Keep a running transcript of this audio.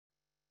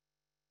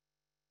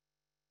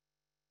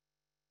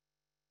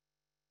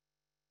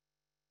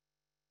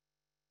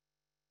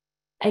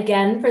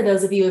Again, for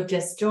those of you who have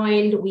just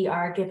joined, we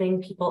are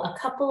giving people a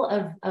couple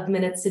of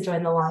minutes to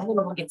join the line and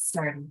we'll get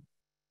started.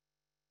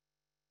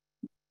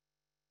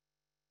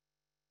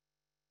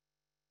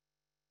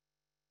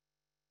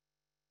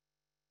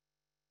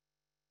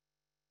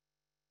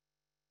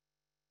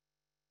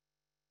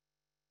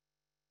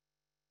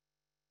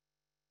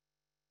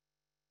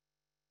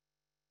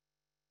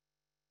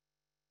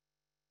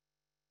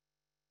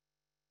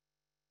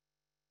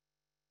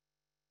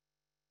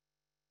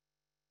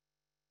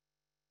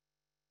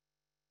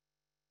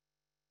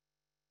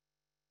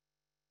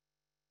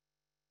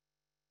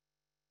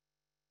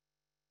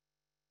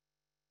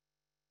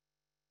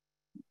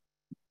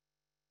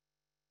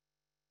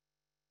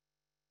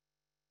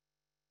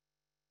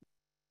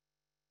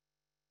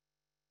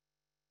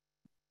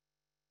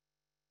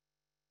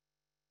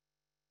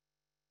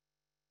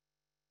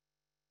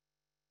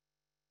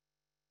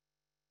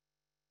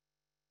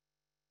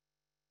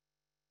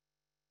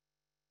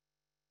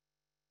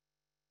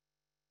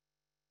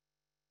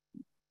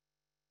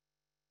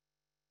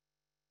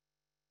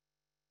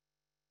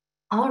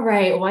 All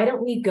right, why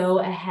don't we go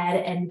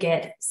ahead and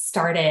get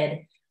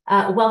started?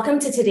 Welcome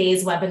to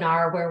today's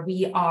webinar where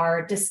we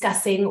are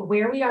discussing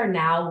where we are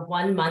now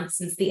 1 month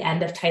since the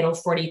end of Title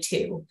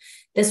 42.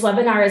 This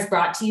webinar is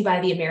brought to you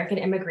by the American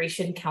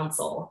Immigration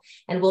Council,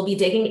 and we'll be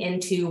digging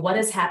into what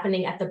is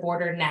happening at the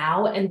border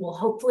now, and we'll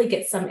hopefully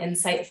get some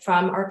insight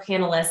from our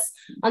panelists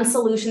on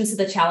solutions to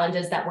the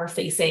challenges that we're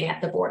facing at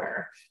the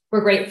border.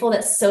 We're grateful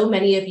that so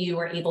many of you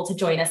were able to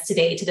join us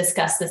today to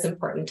discuss this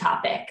important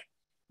topic.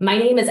 My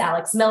name is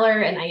Alex Miller,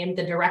 and I am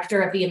the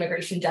director of the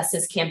Immigration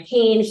Justice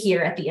Campaign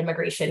here at the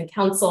Immigration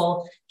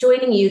Council.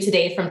 Joining you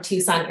today from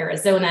Tucson,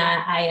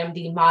 Arizona, I am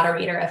the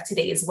moderator of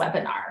today's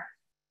webinar.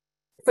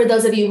 For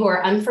those of you who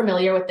are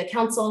unfamiliar with the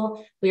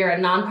Council, we are a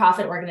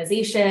nonprofit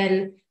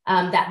organization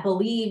that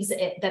believes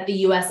that the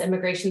U.S.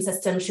 immigration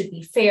system should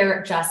be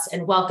fair, just,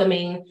 and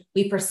welcoming.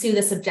 We pursue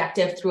this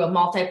objective through a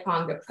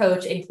multi-pronged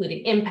approach,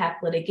 including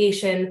impact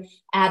litigation,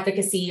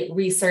 advocacy,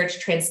 research,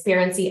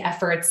 transparency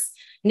efforts,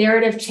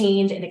 narrative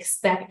change, and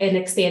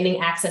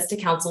expanding access to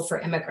counsel for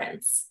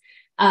immigrants.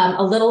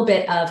 A little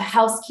bit of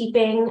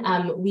housekeeping.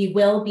 We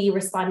will be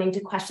responding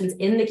to questions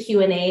in the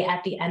Q&A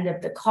at the end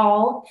of the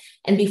call.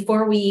 And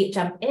before we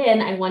jump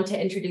in, I want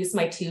to introduce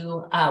my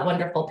two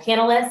wonderful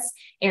panelists,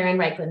 Erin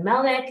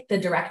Reichland-Melnick, the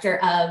Director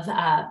of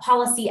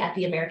Policy at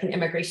the American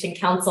Immigration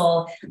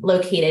Council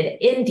located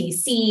in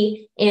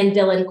DC, and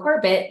Dylan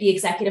Corbett, the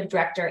Executive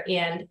Director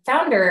and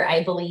founder,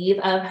 I believe,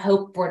 of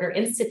Hope Border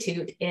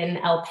Institute in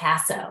El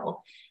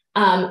Paso.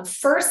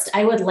 First,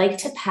 I would like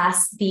to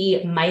pass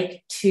the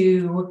mic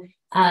to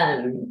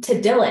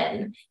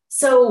Dylan.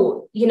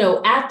 So,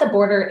 at the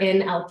border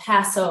in El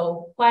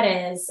Paso,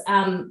 Juarez,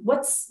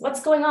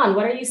 what's going on?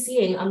 What are you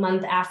seeing a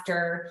month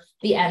after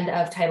the end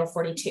of Title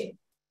 42?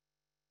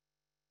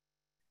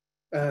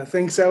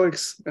 Thanks,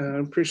 Alex.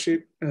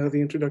 Appreciate the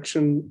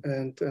introduction,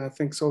 and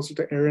thanks also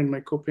to Erin, my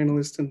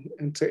co-panelist,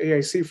 and to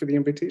AIC for the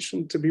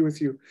invitation to be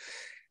with you.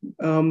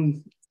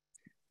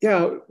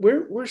 Yeah,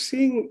 we're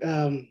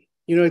seeing.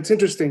 It's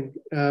interesting.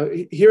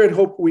 Here at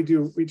Hope, we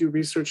do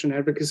research and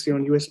advocacy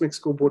on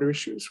U.S.-Mexico border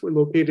issues. We're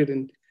located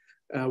in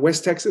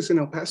West Texas in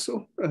El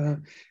Paso.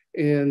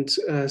 And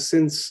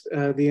since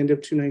the end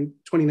of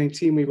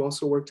 2019, we've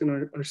also worked in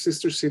our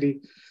sister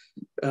city,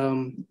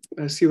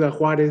 Ciudad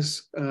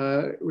Juarez,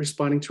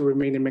 responding to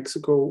Remain in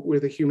Mexico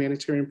with a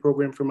humanitarian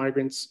program for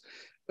migrants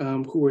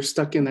who were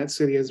stuck in that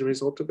city as a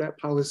result of that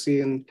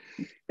policy and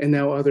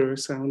now other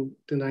asylum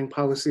denying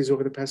policies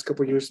over the past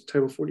couple of years,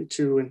 Title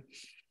 42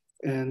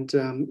 and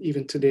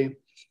even today.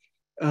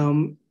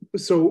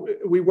 So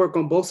we work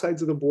on both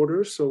sides of the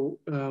border. So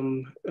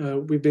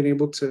we've been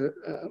able to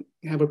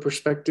have a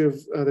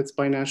perspective that's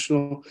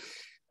binational.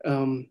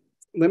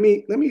 Let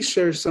me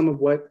share some of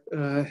what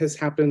has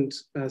happened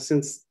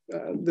since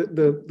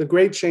the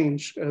great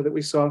change that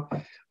we saw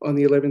on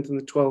the 11th and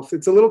the 12th.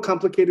 It's a little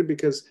complicated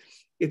because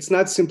it's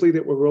not simply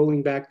that we're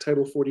rolling back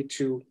Title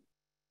 42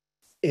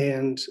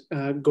 and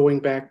going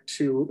back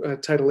to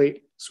Title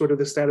 8, sort of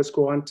the status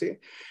quo ante.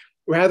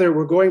 Rather,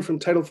 we're going from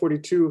Title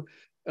 42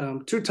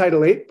 to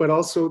Title 8, but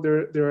also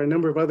there are a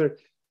number of other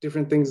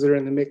different things that are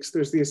in the mix.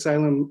 There's the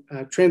asylum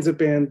transit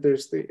ban.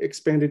 There's the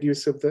expanded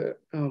use of the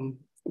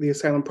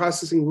asylum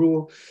processing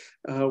rule,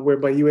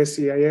 whereby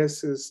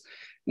USCIS is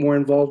more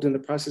involved in the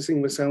processing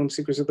of asylum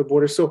seekers at the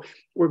border. So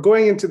we're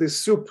going into this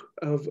soup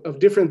of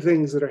different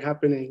things that are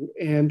happening,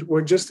 and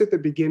we're just at the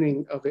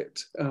beginning of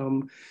it.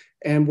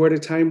 And we're at a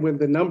time when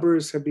the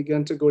numbers have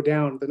begun to go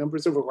down, the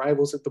numbers of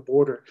arrivals at the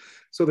border.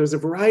 So there's a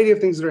variety of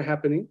things that are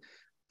happening.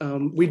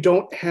 We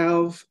don't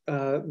have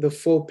the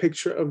full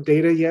picture of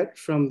data yet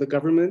from the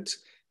government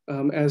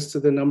as to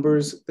the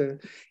numbers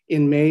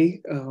in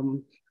May.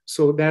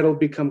 So that'll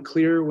become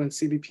clear when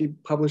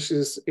CBP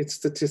publishes its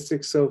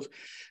statistics of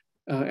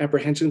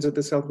apprehensions at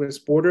the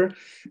southwest border.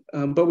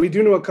 But we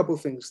do know a couple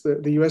of things.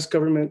 The US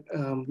government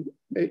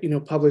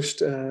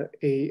published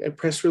a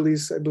press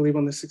release, I believe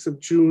on the 6th of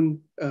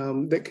June,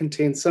 that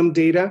contains some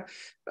data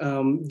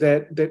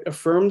that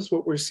affirms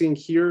what we're seeing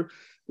here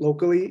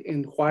locally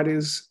in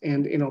Juarez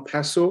and in El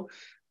Paso.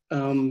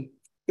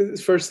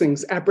 First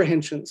things,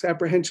 apprehensions.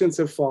 Apprehensions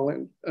have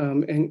fallen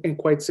and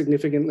quite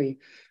significantly.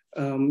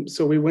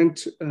 So we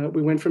went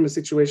from a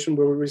situation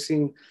where we were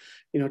seeing,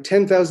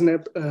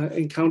 10,000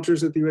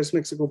 encounters at the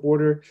U.S.-Mexico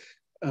border.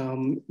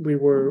 We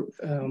were,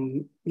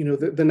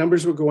 the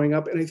numbers were going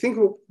up. And I think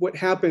what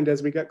happened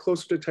as we got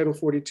closer to Title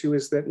 42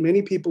 is that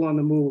many people on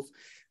the move,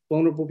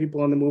 vulnerable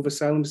people on the move,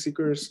 asylum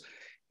seekers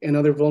and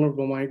other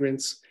vulnerable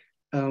migrants,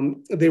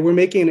 they were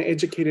making an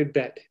educated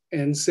bet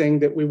and saying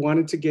that we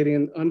wanted to get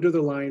in under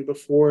the line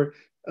before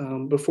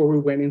we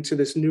went into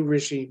this new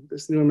regime,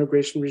 this new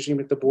immigration regime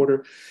at the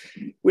border,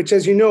 which,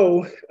 as you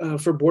know,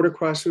 for border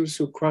crossers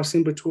who cross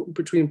in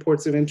between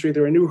ports of entry,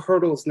 there are new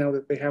hurdles now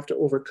that they have to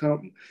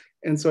overcome.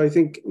 And so I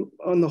think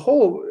on the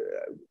whole,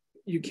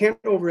 you can't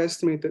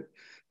overestimate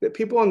that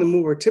people on the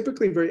move are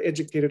typically very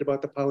educated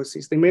about the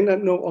policies. They may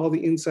not know all the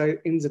ins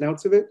and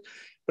outs of it,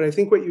 but I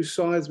think what you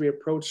saw as we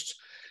approached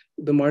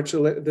the May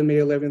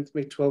 11th,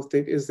 May 12th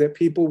date is that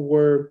people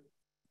were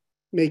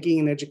making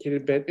an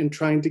educated bet and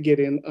trying to get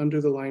in under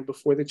the line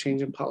before the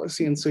change in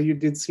policy. And so you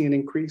did see an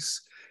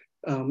increase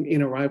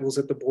in arrivals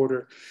at the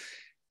border.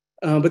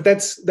 But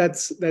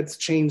that's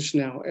changed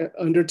now.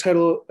 Under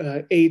Title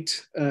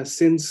 8,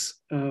 since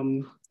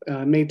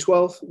May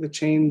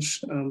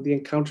 12th, the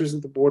encounters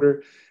at the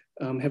border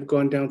have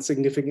gone down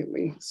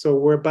significantly. So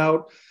we're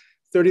about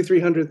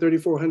 3,300,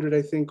 3,400,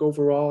 I think,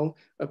 overall,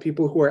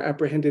 people who are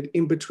apprehended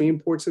in between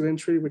ports of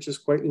entry, which is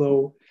quite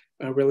low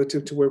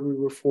relative to where we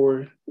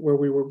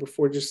were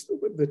before just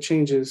the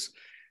changes.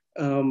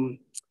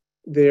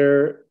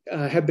 There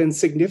have been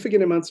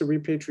significant amounts of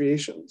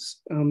repatriations.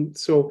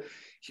 So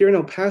here in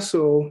El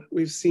Paso,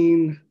 we've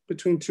seen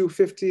between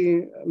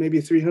 250,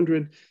 maybe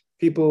 300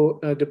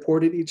 people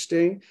deported each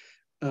day.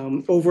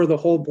 Over the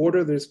whole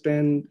border, there's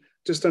been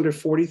just under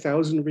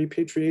 40,000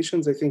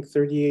 repatriations, I think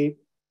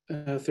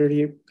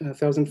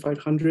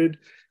 38,500.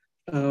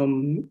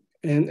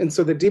 And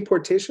so the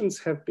deportations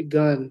have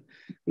begun,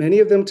 many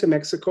of them to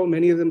Mexico,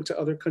 many of them to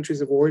other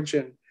countries of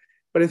origin.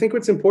 But I think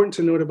what's important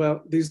to note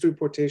about these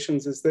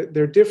deportations is that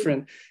they're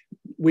different.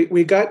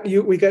 We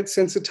got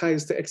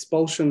sensitized to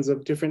expulsions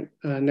of different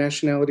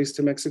nationalities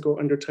to Mexico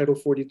under Title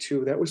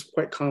 42. That was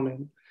quite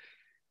common.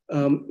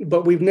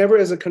 But we've never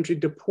as a country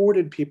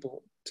deported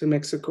people to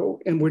Mexico,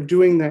 and we're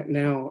doing that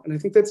now. And I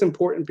think that's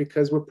important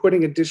because we're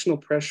putting additional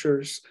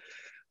pressures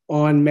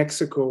on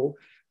Mexico.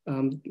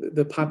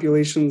 The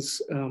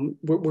populations,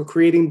 we're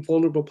creating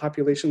vulnerable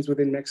populations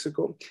within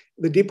Mexico.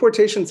 The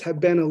deportations have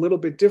been a little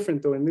bit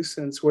different though in this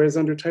sense, whereas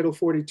under Title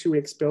 42, we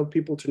expelled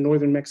people to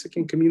northern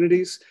Mexican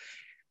communities.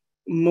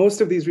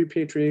 Most of these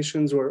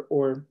repatriations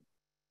or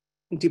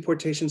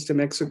deportations to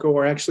Mexico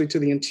are actually to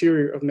the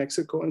interior of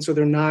Mexico. And so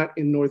they're not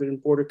in northern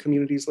border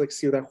communities like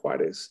Ciudad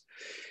Juarez.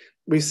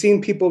 We've seen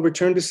people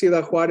return to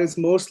Ciudad Juarez,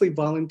 mostly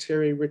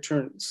voluntary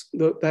returns.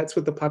 That's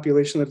what the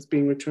population that's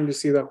being returned to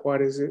Ciudad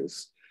Juarez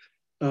is.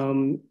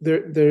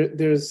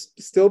 There's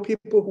still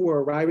people who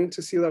are arriving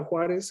to Ciudad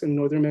Juarez in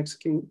northern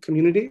Mexican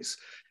communities.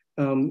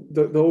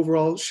 The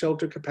overall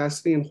shelter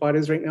capacity in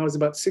Juarez right now is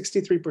about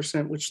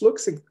 63%, which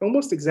looks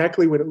almost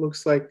exactly what it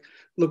looked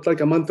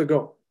like a month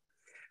ago,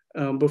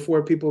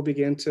 before people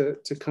began to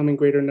come in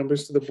greater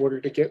numbers to the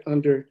border to get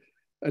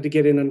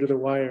in under the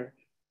wire.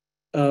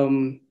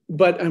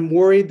 But I'm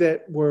worried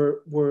that we're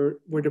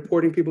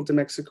deporting people to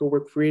Mexico. We're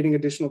creating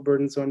additional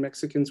burdens on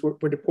Mexicans.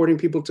 We're deporting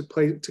people to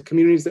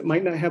communities that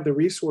might not have the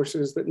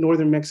resources that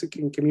northern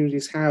Mexican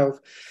communities have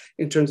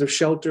in terms of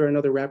shelter and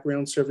other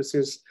wraparound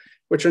services,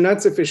 which are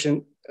not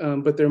sufficient,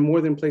 but they're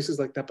more than places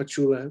like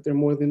Tapachula. They're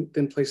more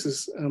than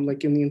places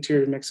like in the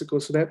interior of Mexico.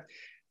 So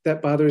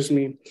that bothers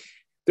me.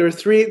 There are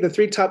the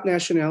three top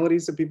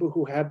nationalities of people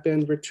who have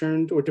been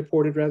returned or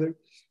deported rather,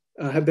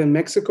 have been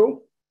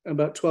Mexico,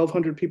 about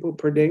 1,200 people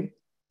per day.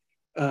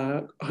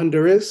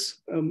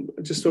 Honduras,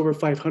 just over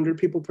 500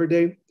 people per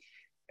day,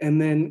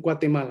 and then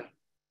Guatemala,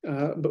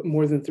 but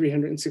more than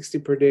 360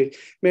 per day.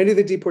 Many of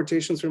the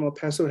deportations from El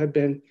Paso have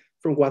been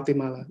from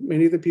Guatemala.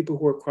 Many of the people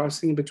who are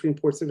crossing between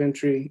ports of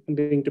entry and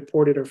being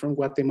deported are from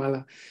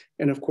Guatemala.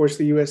 And of course,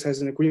 the US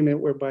has an agreement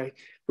whereby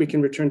we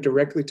can return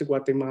directly to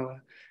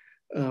Guatemala.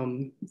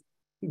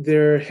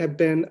 There have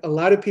been a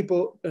lot of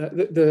people,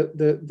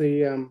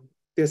 the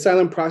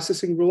asylum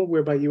processing rule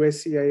whereby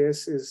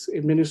USCIS is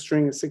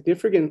administering a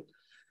significant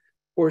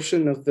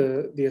portion of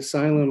the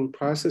asylum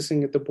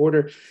processing at the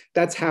border,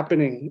 that's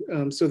happening.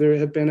 So there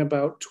have been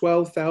about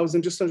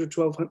 12,000, just under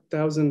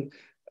 12,000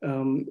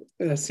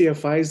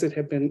 CFIs that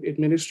have been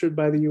administered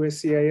by the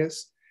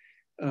USCIS.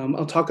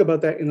 I'll talk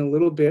about that in a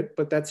little bit,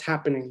 but that's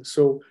happening.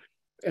 So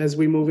as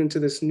we move into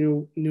this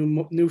new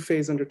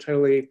phase under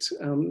Title 8,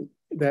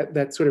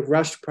 that sort of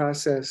rushed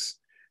process,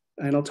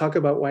 and I'll talk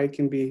about why it's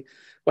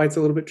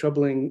a little bit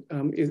troubling,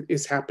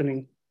 is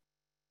happening.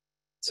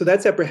 So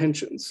that's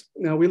apprehensions.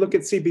 Now we look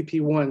at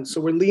CBP1.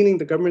 So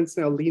the government's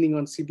now leaning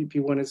on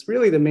CBP1 as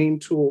really the main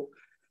tool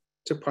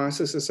to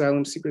process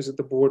asylum seekers at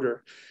the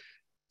border.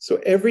 So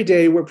every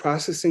day we're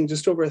processing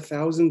just over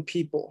 1,000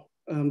 people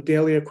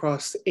daily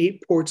across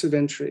 8 ports of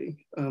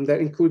entry. That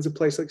includes a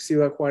place like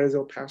Ciudad Juarez,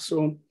 El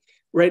Paso.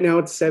 Right now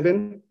it's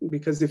 7,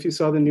 because if you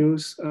saw the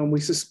news, we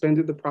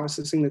suspended the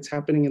processing that's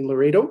happening in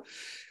Laredo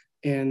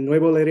and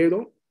Nuevo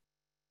Laredo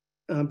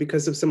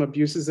because of some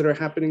abuses that are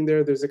happening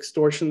there. There's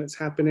extortion that's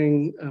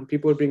happening.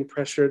 People are being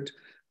pressured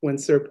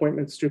once their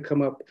appointments do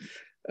come up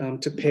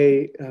to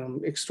pay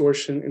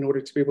extortion in order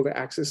to be able to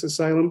access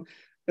asylum.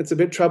 That's a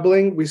bit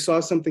troubling. We saw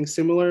something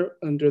similar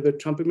under the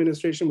Trump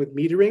administration with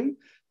metering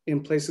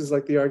in places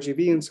like the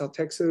RGV in South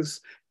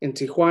Texas, in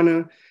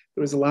Tijuana.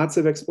 There was lots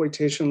of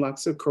exploitation,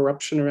 lots of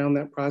corruption around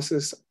that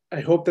process. I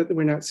hope that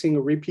we're not seeing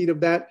a repeat of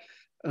that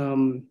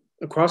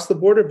across the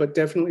border, but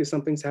definitely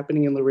something's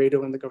happening in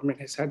Laredo and the government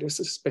has had to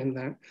suspend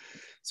that.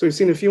 So we've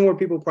seen a few more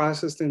people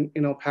processed in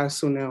El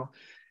Paso now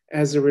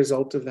as a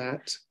result of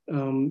that.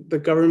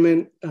 The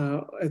government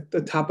at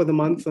the top of the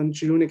month on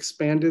June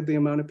expanded the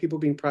amount of people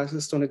being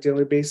processed on a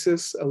daily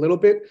basis a little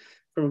bit,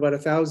 from about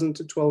 1,000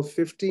 to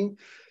 1,250.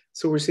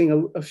 So we're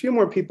seeing a few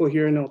more people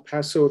here in El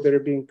Paso that are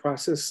being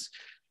processed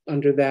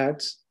under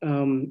that.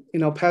 In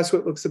El Paso,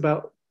 it looks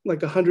about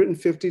like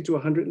 150 to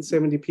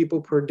 170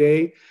 people per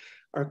day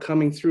are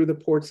coming through the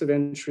ports of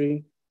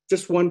entry,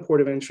 just one port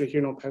of entry here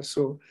in El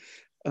Paso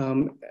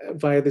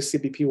via the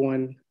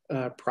CBP1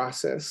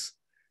 process.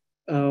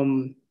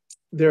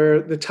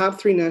 The top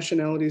 3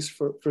 nationalities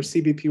for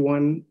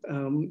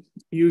CBP1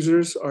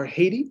 users are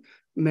Haiti,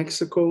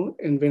 Mexico,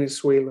 and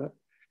Venezuela.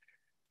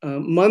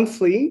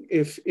 Monthly,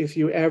 if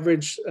you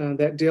average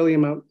that daily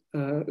amount,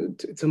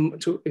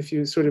 if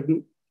you sort of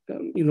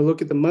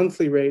look at the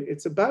monthly rate,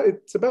 it's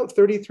about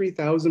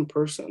 33,000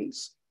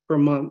 persons per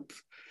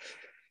month.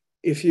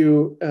 If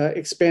you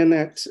expand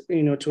that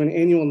to an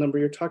annual number,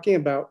 you're talking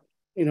about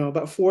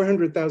about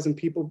 400,000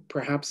 people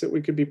perhaps that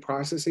we could be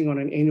processing on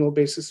an annual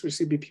basis for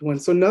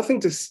CBP1. So nothing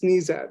to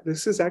sneeze at.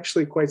 This is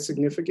actually quite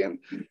significant.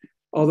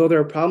 Although there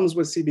are problems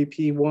with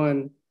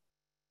CBP1,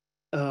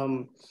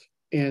 and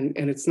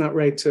it's not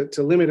right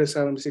to limit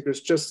asylum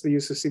seekers just to the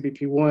use of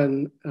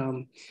CBP1.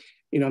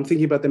 I'm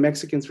thinking about the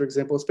Mexicans, for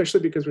example,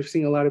 especially because we're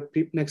seeing a lot of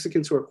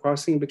Mexicans who are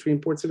crossing between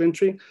ports of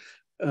entry.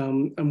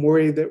 I'm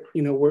worried that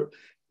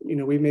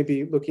we may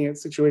be looking at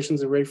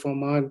situations of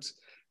refoulement,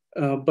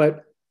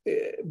 but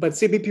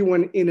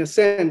CBP1, in a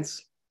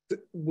sense,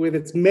 with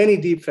its many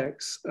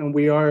defects,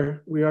 we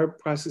are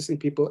processing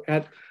people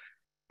at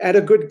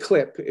a good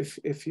clip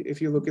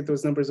if you look at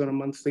those numbers on a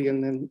monthly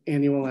and then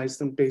annualize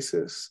them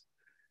basis.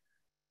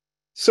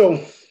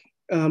 So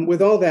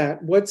with all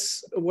that,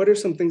 what are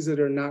some things that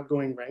are not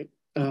going right?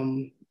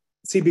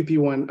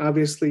 CBP1,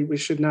 obviously, we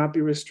should not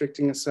be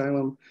restricting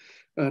asylum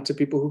to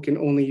people who can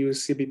only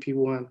use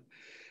CBP1.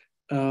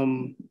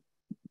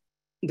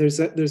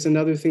 There's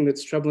another thing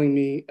that's troubling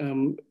me.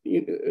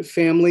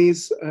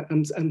 Families,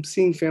 I'm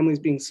seeing families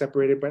being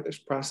separated by this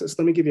process.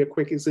 Let me give you a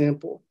quick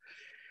example.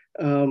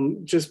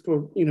 Just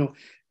for,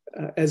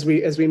 as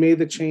we made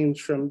the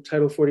change from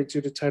Title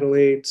 42 to Title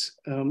 8,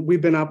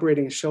 we've been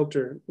operating a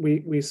shelter.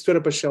 We stood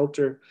up a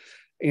shelter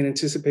in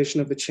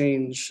anticipation of the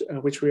change,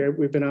 which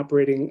we've been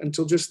operating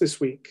until just this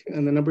week.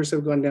 And the numbers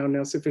have gone down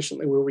now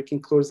sufficiently where we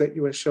can close that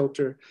US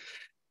shelter.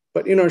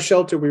 But in our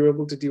shelter, we were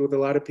able to deal with a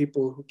lot of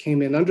people who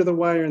came in under the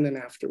wire and then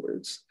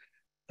afterwards.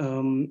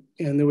 And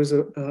there was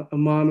a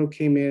mom who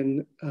came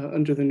in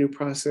under the new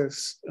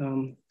process,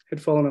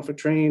 had fallen off a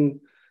train,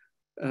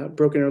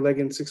 broken her leg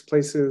in 6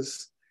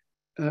 places.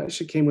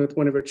 She came with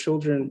one of her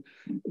children.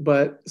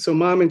 So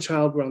mom and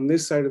child were on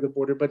this side of the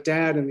border, but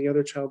dad and the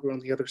other child were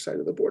on the other side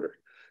of the border.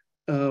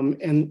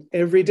 And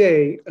every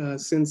day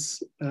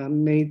since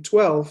May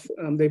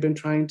 12th, they've been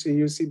trying to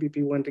use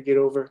CBP1 to get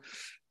over,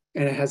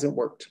 and it hasn't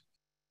worked.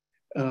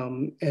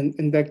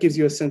 And that gives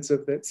you a sense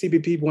of that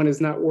CBP1 is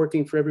not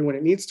working for everyone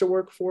it needs to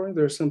work for.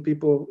 There are some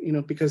people,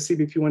 because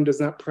CBP1 does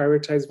not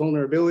prioritize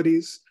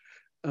vulnerabilities,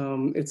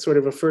 it's sort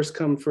of a first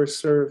come, first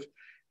serve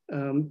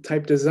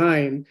type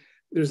design.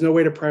 There's no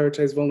way to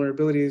prioritize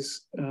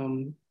vulnerabilities.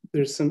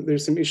 There's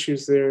some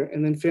issues there.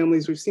 And then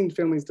families, we've seen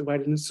families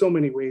divided in so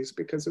many ways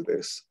because of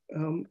this.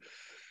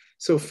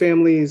 So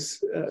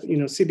families,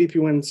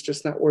 CBP1 is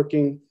just not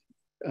working.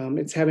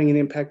 It's having an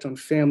impact on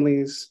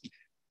families.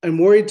 I'm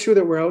worried too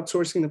that we're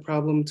outsourcing the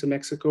problem to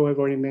Mexico. I've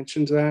already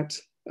mentioned that.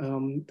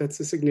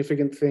 That's a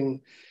significant thing.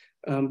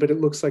 But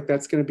it looks like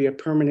that's going to be a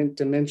permanent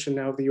dimension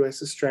now of the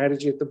US's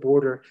strategy at the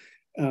border.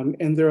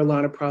 And there are a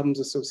lot of problems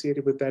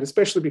associated with that,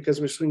 especially because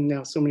we're seeing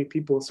now so many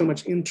people, so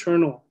much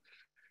internal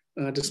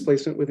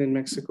displacement within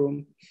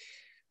Mexico.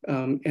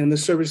 And the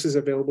services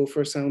available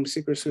for asylum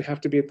seekers who have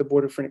to be at the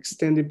border for an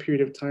extended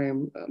period of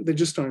time, they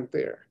just aren't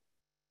there.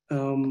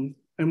 I'm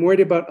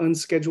worried about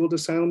unscheduled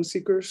asylum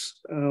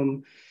seekers.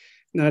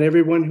 Not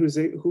everyone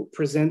who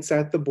presents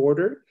at the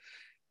border,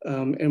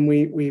 and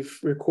we've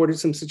recorded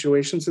some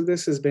situations of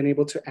this, has been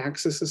able to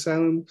access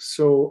asylum.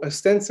 So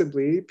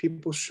ostensibly,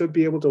 people should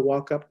be able to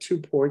walk up to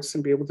ports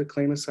and be able to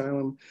claim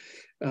asylum,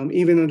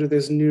 even under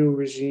this new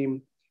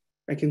regime.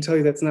 I can tell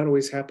you that's not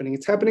always happening.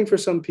 It's happening for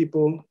some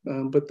people,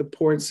 but the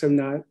ports are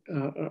not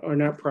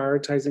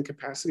prioritizing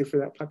capacity for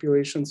that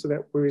population, so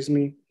that worries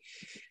me.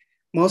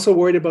 I'm also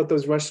worried about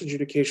those rushed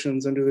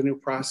adjudications under the new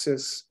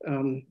process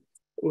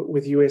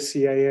with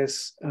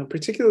USCIS,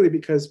 particularly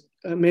because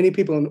many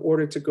people, in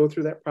order to go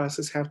through that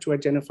process, have to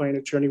identify an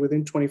attorney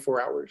within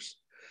 24 hours.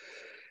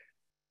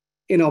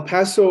 In El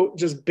Paso,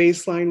 just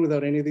baseline,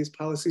 without any of these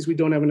policies, we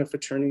don't have enough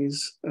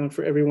attorneys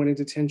for everyone in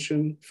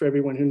detention, for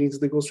everyone who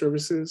needs legal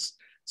services.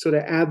 So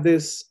to add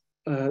this,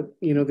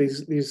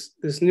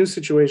 this new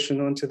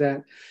situation onto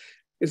that,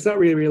 it's not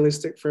really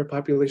realistic for a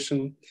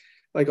population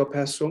like El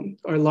Paso.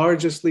 Our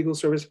largest legal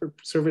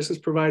services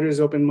provider is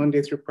open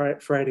Monday through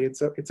Friday.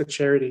 It's a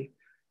charity.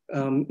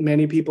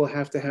 Many people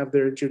have to have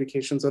their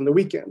adjudications on the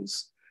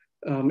weekends.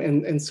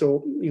 And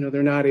so,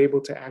 they're not able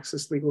to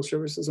access legal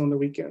services on the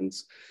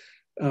weekends.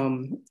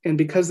 And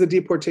because the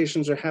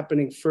deportations are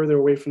happening further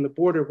away from the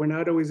border, we're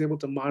not always able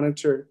to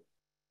monitor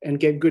and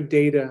get good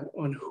data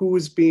on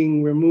who's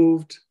being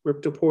removed,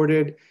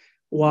 deported,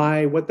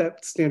 why, what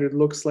that standard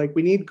looks like.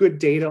 We need good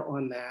data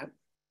on that.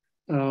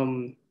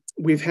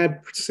 We've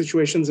had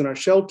situations in our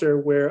shelter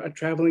where a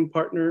traveling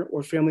partner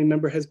or family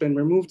member has been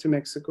removed to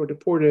Mexico,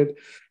 deported,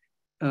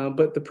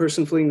 but the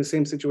person fleeing the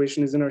same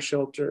situation is in our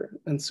shelter.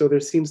 And so there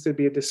seems to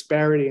be a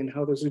disparity in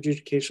how those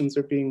adjudications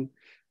are being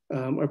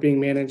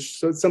managed.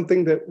 So it's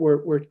something that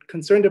we're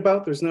concerned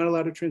about. There's not a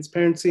lot of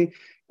transparency.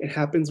 It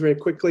happens very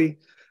quickly.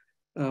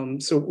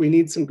 So we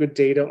need some good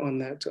data on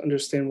that to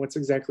understand what's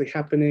exactly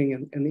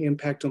happening and the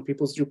impact on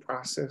people's due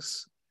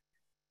process.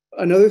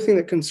 Another thing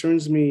that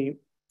concerns me,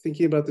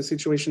 thinking about the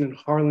situation in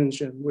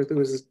Harlingen, where there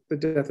was the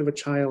death of a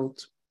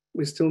child,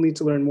 we still need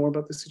to learn more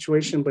about the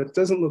situation, but it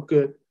doesn't look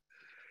good.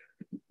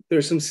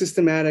 There's some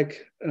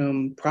systematic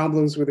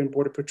problems within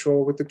Border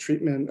Patrol with the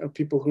treatment of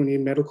people who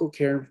need medical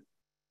care.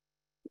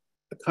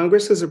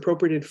 Congress has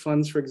appropriated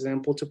funds, for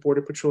example, to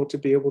Border Patrol to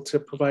be able to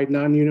provide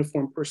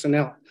non-uniform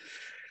personnel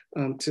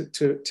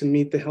to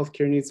meet the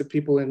healthcare needs of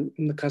people in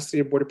the custody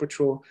of Border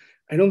Patrol.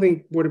 I don't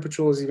think Border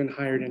Patrol has even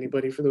hired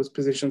anybody for those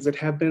positions that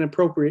have been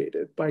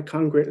appropriated by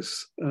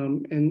Congress.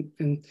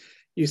 And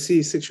you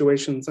see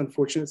situations,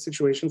 unfortunate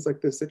situations like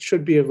this that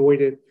should be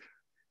avoided.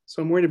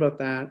 So I'm worried about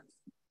that.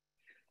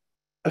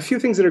 A few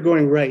things that are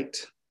going right.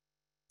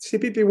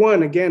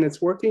 CPP-1, again,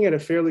 it's working at a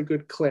fairly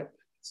good clip.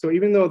 So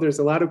even though there's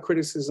a lot of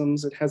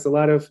criticisms, it has a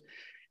lot of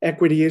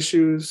equity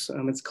issues.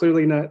 It's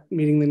clearly not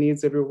meeting the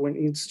needs everyone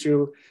needs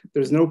to.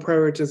 There's no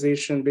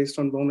prioritization based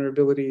on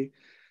vulnerability.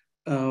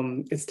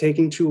 It's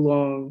taking too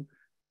long.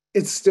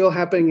 It's still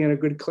happening in a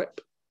good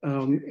clip.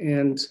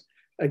 And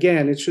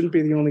again, it shouldn't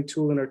be the only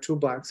tool in our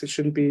toolbox. It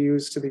shouldn't be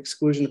used to the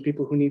exclusion of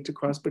people who need to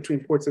cross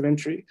between ports of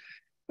entry.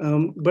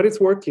 But it's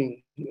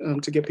working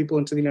to get people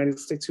into the United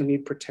States who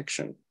need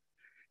protection.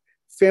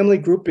 Family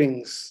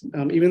groupings,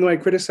 even though I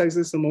criticized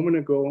this a moment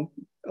ago,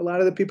 a lot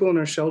of the people in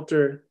our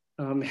shelter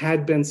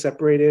had been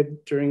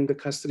separated during the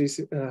custody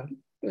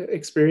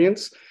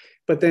experience,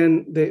 but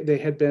then they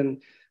had been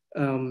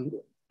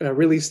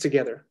released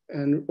together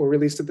or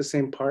released at the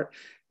same part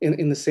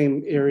in the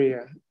same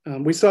area.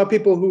 We saw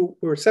people who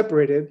were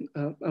separated,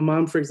 a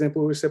mom, for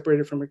example, who was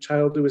separated from her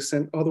child, who was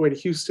sent all the way to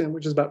Houston,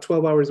 which is about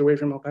 12 hours away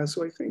from El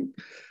Paso, I think.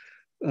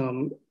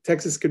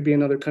 Texas could be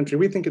another country.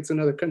 We think it's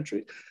another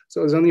country.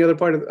 So it was on the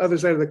other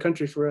side of the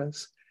country for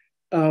us.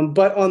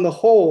 But on the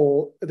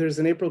whole, there's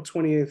an April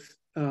 20th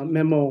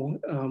memo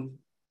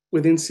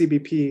within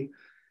CBP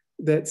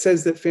that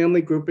says that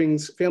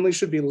families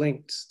should be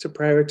linked to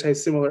prioritize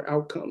similar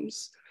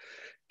outcomes.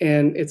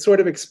 And it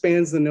sort of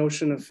expands the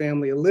notion of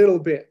family a little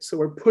bit. So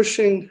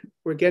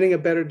we're getting a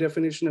better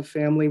definition of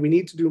family. We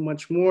need to do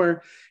much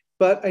more.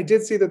 But I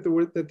did see that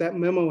that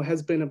memo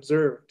has been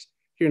observed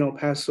here in El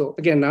Paso.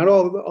 Again, not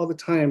all the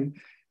time,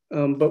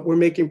 but we're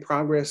making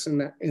progress in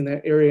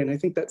that area. And I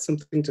think that's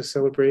something to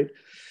celebrate.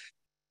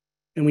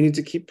 And we need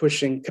to keep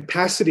pushing.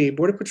 Capacity.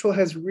 Border Patrol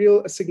has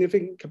a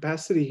significant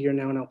capacity here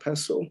now in El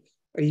Paso.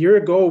 A year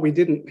ago, we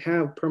didn't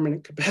have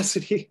permanent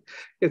capacity.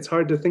 It's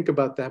hard to think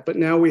about that. But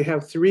now we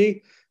have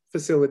 3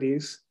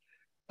 facilities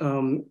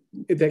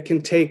that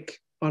can take,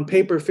 on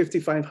paper,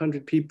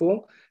 5,500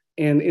 people,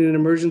 and in an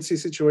emergency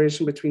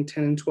situation, between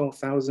 10 and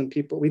 12,000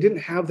 people. We didn't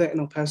have that in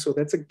El Paso.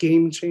 That's a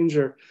game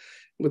changer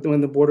when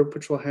the Border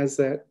Patrol has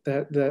that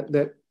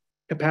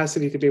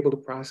capacity to be able to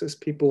process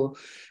people.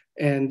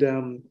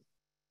 And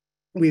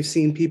we've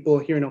seen people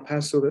here in El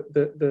Paso,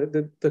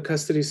 the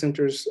custody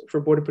centers for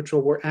Border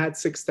Patrol were at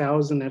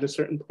 6,000 at a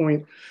certain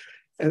point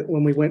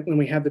when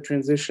we had the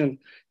transition,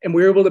 and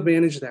we were able to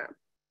manage that.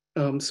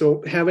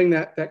 So having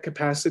that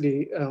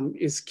capacity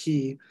is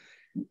key.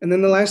 And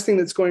then the last thing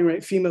that's going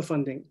right, FEMA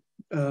funding.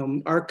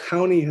 Our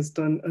county has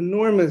done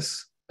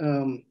enormous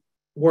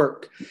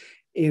work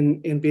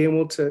in being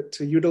able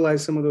to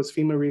utilize some of those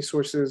FEMA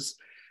resources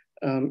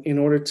in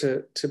order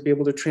to be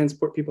able to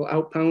transport people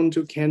outbound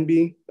who can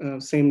be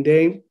same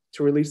day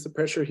to release the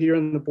pressure here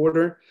on the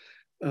border.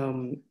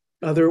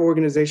 Other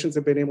organizations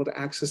have been able to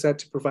access that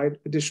to provide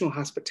additional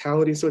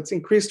hospitality. So it's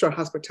increased our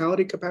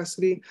hospitality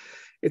capacity.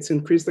 It's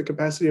increased the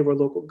capacity of our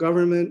local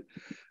government.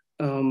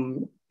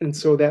 And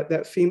so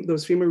those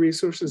FEMA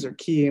resources are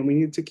key, and we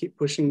need to keep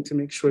pushing to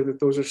make sure that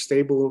those are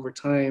stable over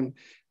time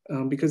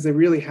because they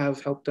really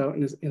have helped out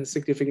in a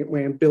significant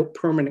way and built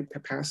permanent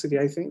capacity,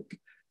 I think,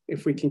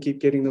 if we can keep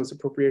getting those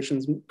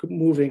appropriations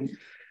moving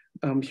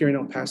here in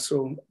El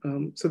Paso.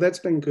 So that's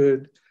been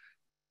good.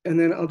 And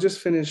then I'll just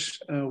finish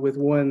with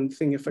one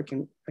thing, if I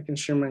can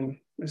share my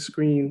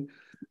screen.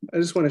 I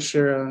just want to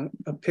share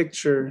a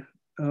picture.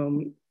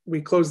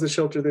 We closed the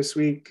shelter this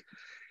week.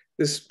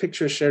 This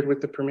picture shared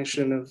with the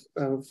permission of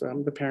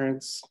the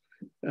parents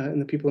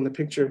and the people in the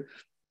picture.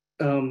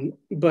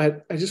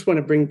 But I just want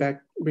to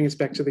bring us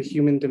back to the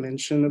human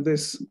dimension of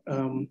this.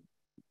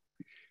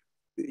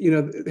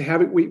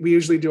 We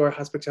usually do our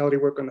hospitality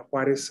work on the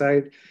Juarez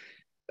side.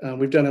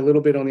 We've done a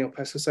little bit on the El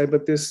Paso side,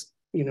 but this,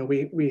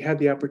 we had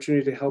the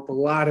opportunity to help a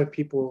lot of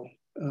people.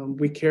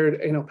 We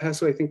cared in El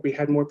Paso. I think we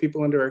had more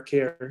people under our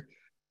care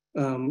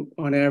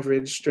on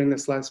average during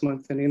this last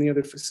month than any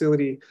other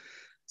facility.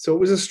 So it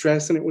was a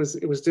stress and it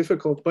was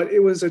difficult, but it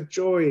was a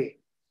joy.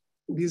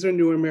 These are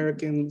new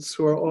Americans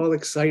who are all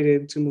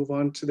excited to move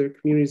on to their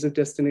communities of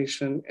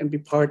destination and be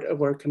part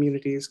of our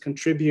communities,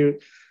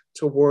 contribute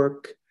to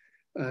work,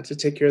 to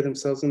take care of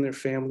themselves and their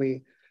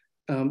family.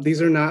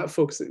 These are not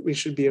folks that we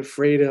should be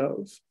afraid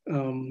of.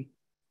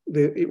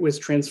 It was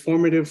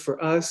transformative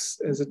for us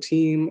as a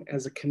team,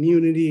 as a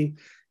community,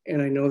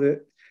 and I know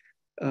that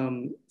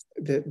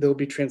that they'll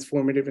be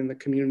transformative in the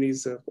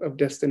communities of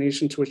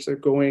destination to which they're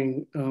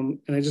going. And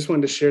I just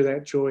wanted to share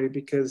that joy,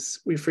 because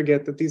we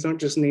forget that these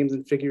aren't just names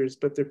and figures,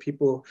 but they're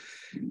people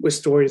with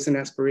stories and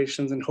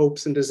aspirations and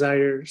hopes and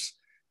desires.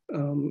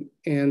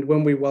 And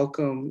when we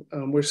welcome,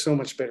 we're so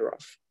much better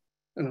off.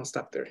 And I'll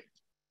stop there.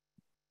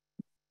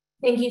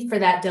 Thank you for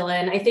that,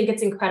 Dylan. I think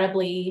it's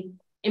incredibly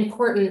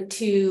important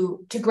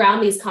to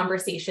ground these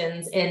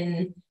conversations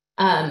in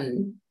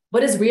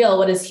what is real,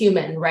 what is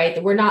human, right?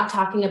 That we're not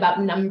talking about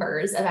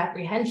numbers of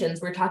apprehensions.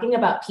 We're talking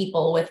about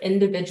people with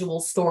individual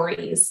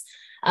stories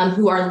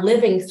who are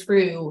living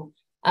through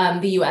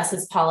the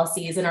US's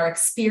policies and are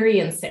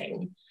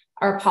experiencing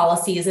our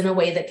policies in a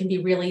way that can be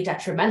really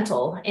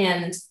detrimental.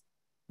 And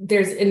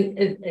there's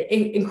an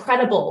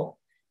incredible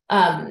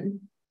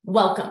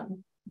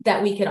welcome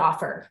that we could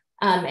offer.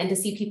 And to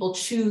see people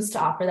choose to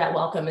offer that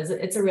welcome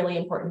it's a really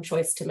important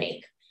choice to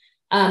make.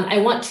 I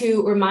want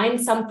to remind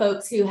some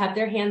folks who have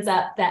their hands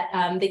up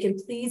that they can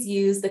please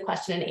use the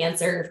question and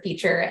answer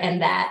feature,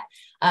 and that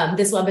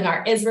this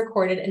webinar is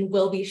recorded and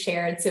will be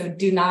shared. So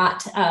do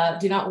not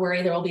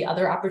worry, there will be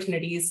other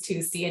opportunities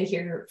to see and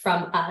hear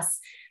from us.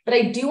 But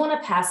I do want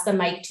to pass the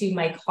mic to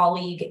my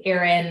colleague,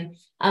 Erin.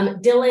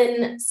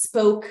 Dylan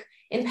spoke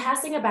in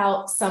passing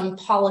about some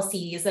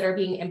policies that are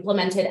being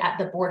implemented at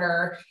the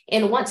border,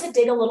 and want to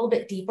dig a little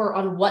bit deeper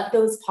on what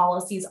those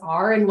policies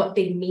are and what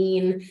they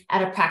mean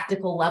at a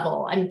practical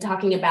level. I'm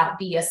talking about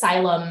the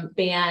asylum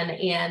ban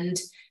and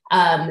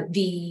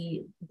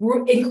the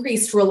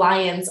increased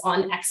reliance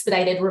on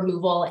expedited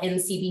removal in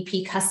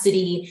CBP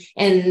custody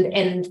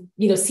and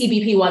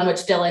CBP1,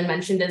 which Dylan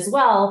mentioned as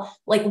well.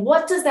 Like,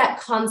 what does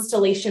that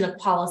constellation of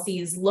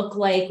policies look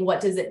like?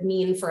 What does it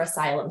mean for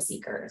asylum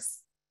seekers?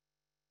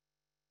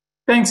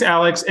 Thanks,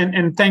 Alex.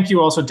 And thank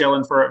you also,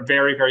 Dylan, for a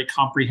very, very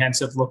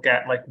comprehensive look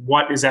at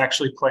what is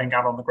actually playing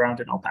out on the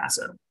ground in El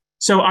Paso.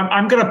 So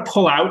I'm going to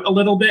pull out a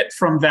little bit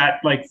from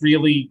that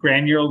really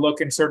granular look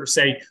and sort of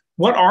say,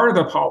 what are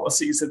the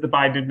policies that the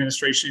Biden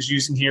administration is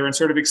using here, and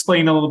sort of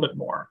explain a little bit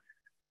more.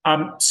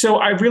 So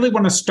I really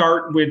want to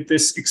start with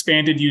this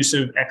expanded use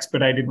of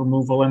expedited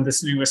removal and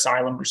this new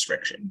asylum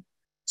restriction.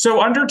 So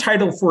under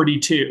Title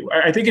 42,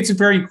 I think it's a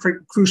very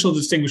crucial to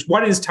distinguish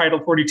what is Title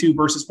 42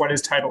 versus what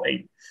is Title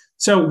 8.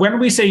 So when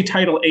we say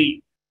Title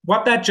 8,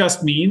 what that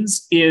just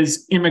means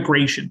is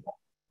immigration law.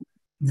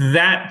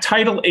 That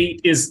Title 8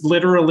 is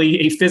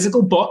literally a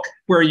physical book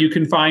where you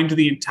can find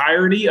the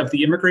entirety of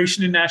the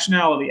Immigration and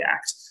Nationality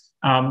Act.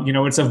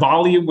 It's a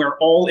volume where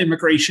all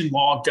immigration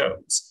law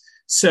goes.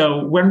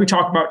 So when we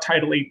talk about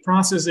Title 8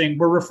 processing,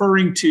 we're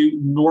referring to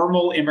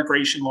normal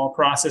immigration law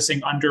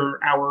processing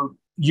under our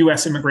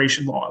US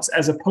immigration laws,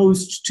 as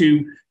opposed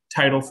to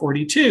Title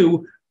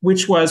 42,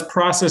 which was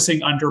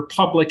processing under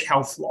public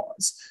health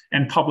laws.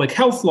 And public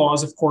health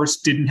laws, of course,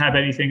 didn't have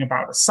anything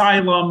about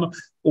asylum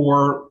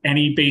or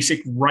any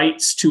basic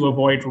rights to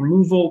avoid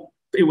removal.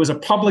 It was a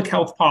public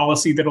health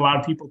policy that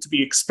allowed people to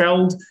be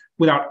expelled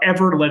without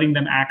ever letting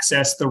them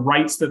access the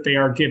rights that they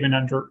are given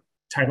under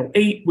Title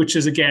 8, which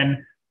is,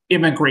 again,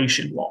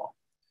 immigration law.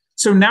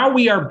 So now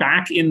we are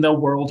back in the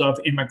world of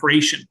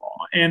immigration law.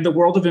 And the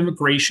world of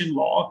immigration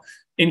law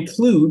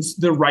includes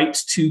the right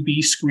to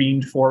be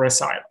screened for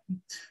asylum.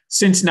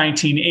 Since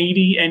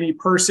 1980, any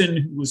person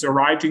who was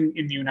arriving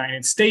in the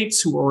United States,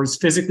 who was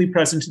physically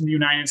present in the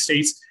United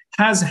States,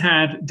 has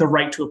had the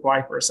right to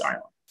apply for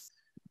asylum.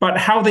 But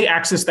how they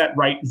access that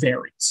right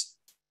varies.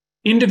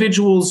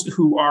 Individuals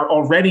who are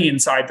already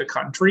inside the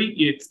country,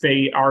 if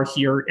they are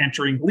here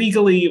entering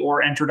legally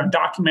or entered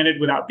undocumented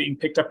without being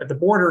picked up at the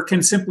border,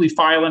 can simply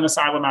file an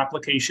asylum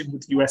application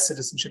with U.S.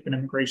 Citizenship and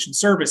Immigration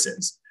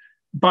Services.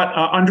 But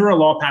under a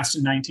law passed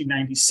in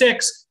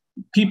 1996,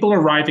 people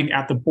arriving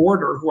at the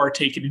border who are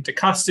taken into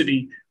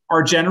custody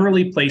are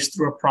generally placed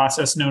through a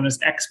process known as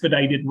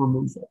expedited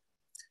removal.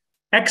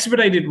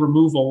 expedited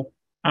removal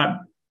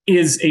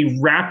is a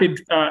rapid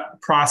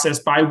process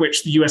by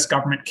which the US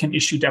government can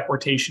issue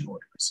deportation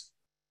orders,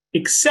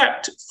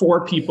 except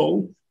for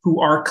people who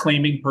are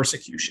claiming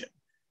persecution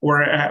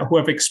or who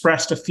have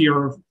expressed a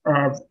fear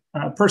of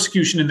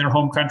persecution in their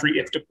home country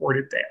if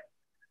deported there.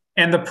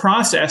 And the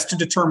process to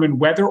determine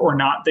whether or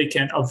not they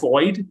can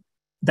avoid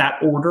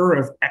that order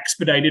of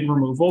expedited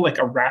removal, like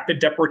a rapid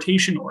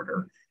deportation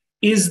order,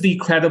 is the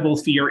credible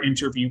fear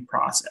interview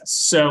process.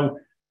 So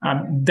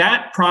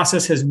that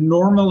process has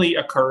normally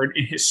occurred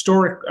in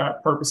historic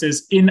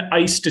purposes in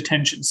ICE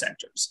detention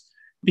centers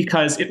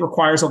because it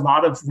requires a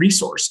lot of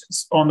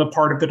resources on the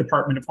part of the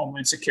Department of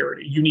Homeland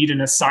Security. You need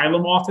an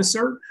asylum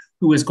officer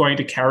who is going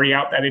to carry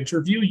out that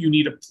interview. You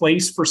need a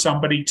place for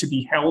somebody to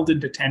be held in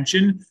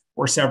detention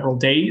for several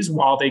days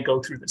while they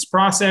go through this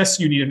process.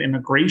 You need an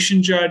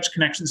immigration judge,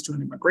 connections to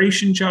an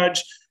immigration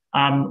judge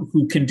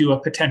who can do a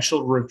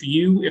potential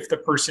review if the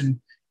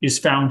person is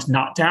found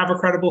not to have a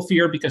credible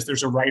fear because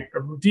there's a right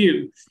of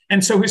review.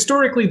 And so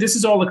historically, this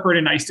has all occurred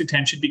in ICE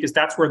detention because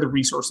that's where the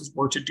resources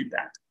were to do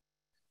that.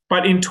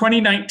 But in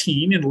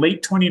 2019, in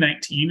late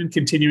 2019 and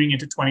continuing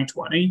into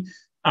 2020,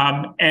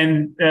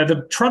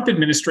 the Trump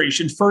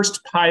administration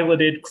first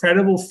piloted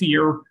credible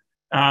fear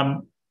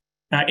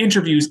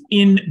interviews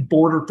in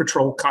Border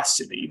Patrol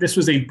custody. This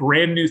was a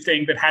brand new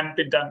thing that hadn't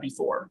been done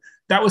before.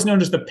 That was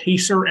known as the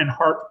PACER and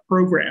HARP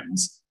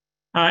programs.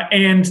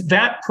 And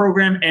that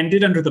program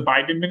ended under the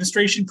Biden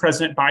administration.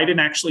 President Biden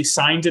actually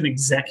signed an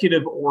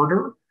executive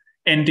order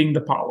ending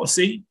the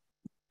policy.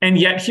 And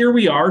yet here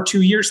we are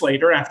 2 years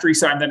later after he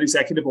signed that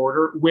executive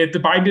order with the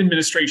Biden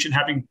administration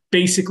having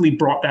basically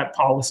brought that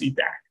policy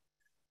back.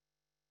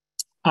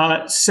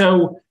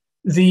 So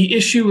the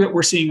issue that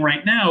we're seeing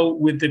right now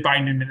with the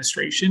Biden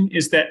administration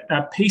is that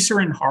PACER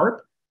and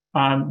HARP,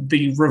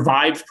 the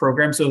revived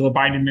program, so the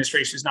Biden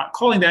administration is not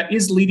calling that,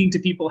 is leading to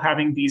people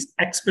having these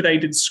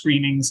expedited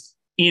screenings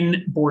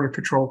in Border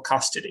Patrol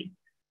custody.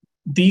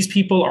 These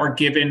people are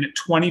given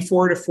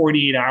 24 to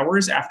 48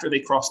 hours after they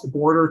cross the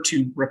border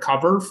to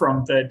recover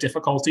from the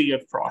difficulty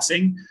of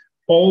crossing,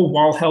 all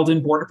while held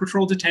in Border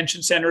Patrol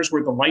detention centers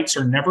where the lights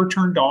are never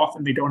turned off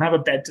and they don't have a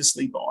bed to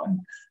sleep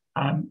on.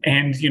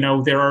 And, you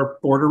know, there are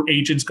border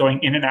agents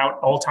going in and out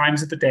all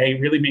times of the day,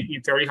 really making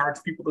it very hard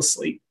for people to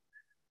sleep.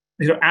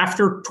 So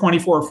after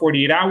 24 or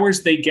 48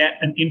 hours, they get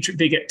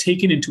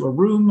taken into a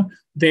room.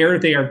 There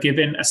they are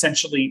given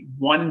essentially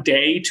 1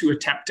 day to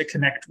attempt to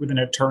connect with an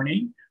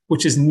attorney,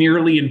 which is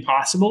nearly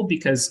impossible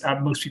because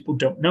most people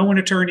don't know an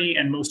attorney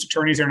and most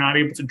attorneys are not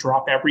able to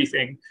drop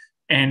everything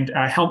and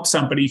help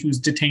somebody who's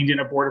detained in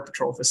a Border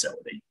Patrol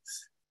facility.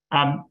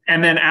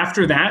 And then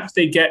after that,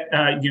 they get,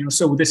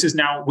 so this is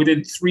now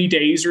within 3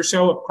 days or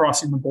so of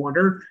crossing the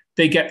border,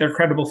 they get their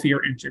credible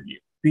fear interview.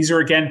 These are,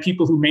 again,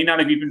 people who may not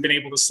have even been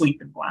able to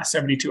sleep in the last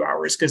 72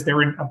 hours because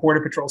they're in a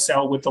Border Patrol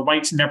cell with the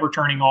lights never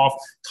turning off,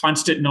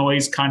 constant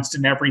noise,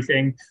 constant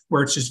everything,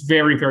 where it's just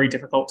very, very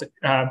difficult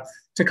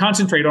to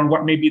concentrate on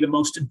what may be the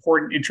most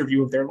important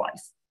interview of their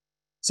life.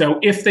 So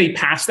if they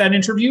pass that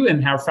interview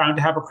and are found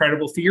to have a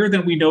credible fear,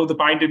 then we know the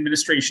Biden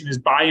administration is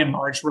by and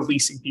large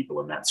releasing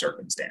people in that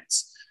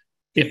circumstance.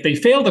 If they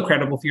fail the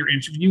credible fear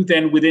interview,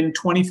 then within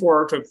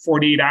 24 to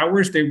 48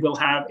 hours, they will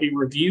have a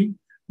review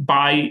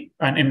by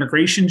an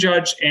immigration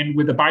judge, and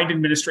with the Biden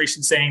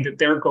administration saying that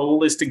their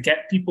goal is to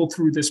get people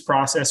through this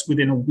process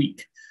within a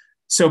week.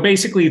 So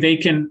basically, they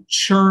can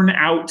churn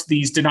out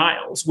these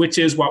denials, which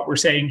is what we're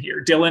saying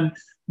here. Dylan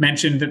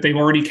mentioned that they've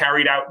already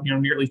carried out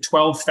nearly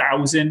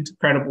 12,000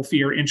 credible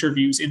fear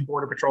interviews in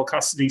Border Patrol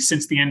custody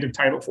since the end of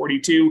Title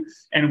 42,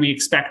 and we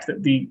expect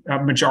that the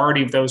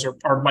majority of those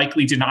are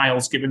likely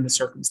denials given the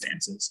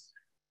circumstances.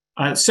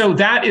 So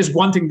that is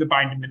one thing the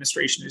Biden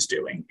administration is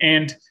doing.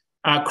 And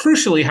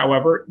crucially,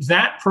 however,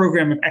 that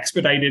program of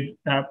expedited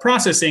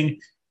processing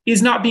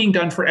is not being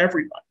done for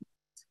everyone.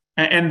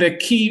 And the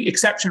key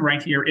exception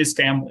right here is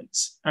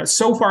families.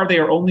 So far, they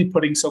are only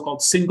putting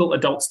so-called single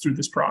adults through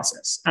this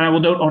process. And I will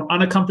note on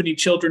unaccompanied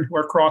children who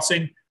are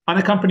crossing,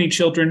 unaccompanied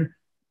children,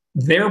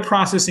 their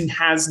processing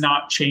has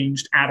not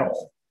changed at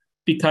all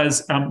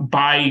because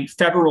by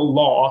federal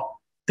law,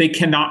 they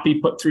cannot be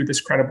put through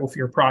this credible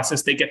fear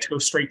process. They get to go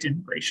straight to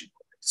immigration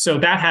court. So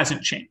that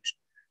hasn't changed.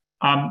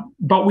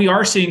 But we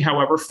are seeing,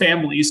 however,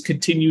 families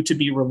continue to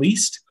be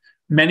released.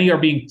 Many are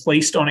being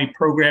placed on a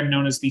program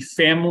known as the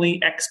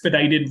Family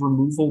Expedited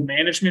Removal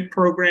Management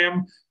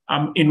Program,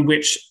 in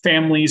which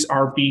families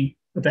are the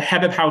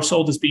head of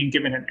household is being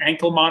given an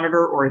ankle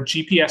monitor or a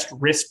GPS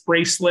wrist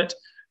bracelet,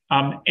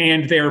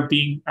 and they're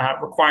being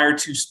required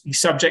to be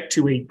subject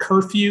to a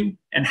curfew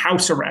and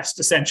house arrest,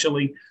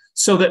 essentially,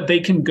 so that they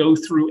can go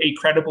through a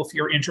credible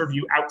fear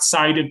interview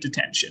outside of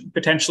detention,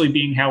 potentially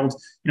being held,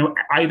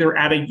 either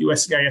at a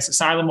USCIS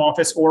asylum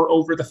office or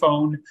over the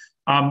phone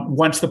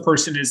once the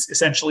person is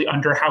essentially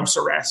under house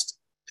arrest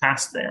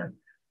past there.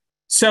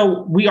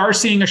 So we are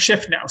seeing a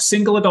shift now.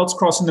 Single adults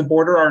crossing the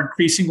border are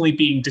increasingly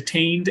being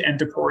detained and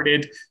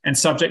deported and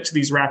subject to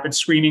these rapid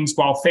screenings,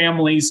 while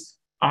families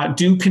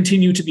do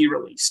continue to be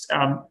released.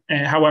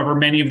 However,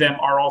 many of them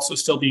are also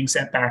still being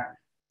sent back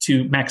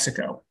to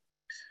Mexico.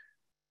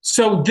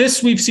 So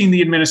this, we've seen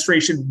the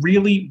administration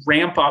really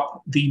ramp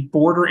up the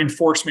border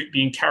enforcement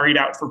being carried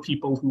out for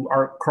people who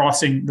are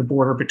crossing the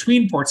border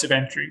between ports of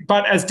entry.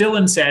 But as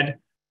Dylan said,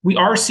 we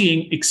are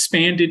seeing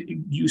expanded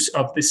use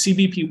of the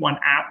CBP-1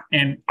 app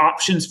and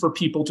options for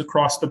people to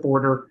cross the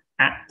border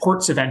at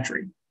ports of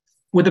entry,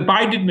 with the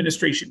Biden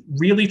administration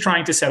really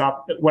trying to set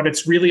up what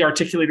it's really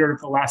articulated over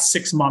the last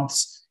 6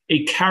 months,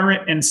 a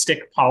carrot and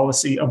stick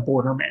policy of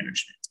border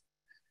management.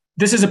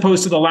 This is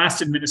opposed to the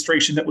last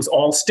administration that was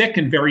all stick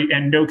and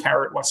no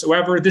carrot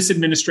whatsoever. This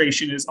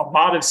administration is a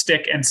lot of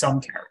stick and some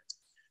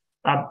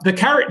carrot. The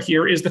carrot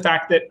here is the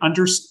fact that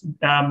under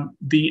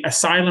the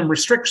asylum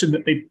restriction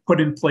that they put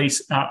in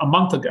place a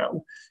month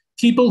ago,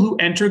 people who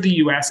enter the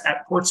US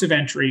at ports of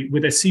entry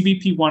with a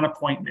CBP-1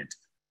 appointment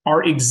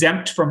are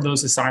exempt from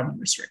those asylum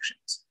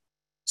restrictions.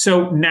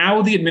 So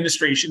now the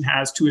administration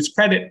has, to its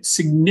credit,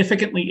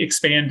 significantly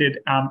expanded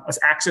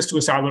access to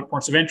asylum at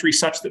ports of entry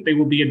such that they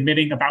will be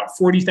admitting about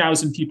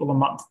 40,000 people a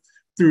month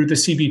through the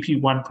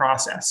CBP-1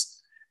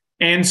 process.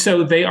 And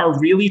so they are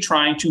really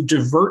trying to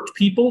divert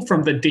people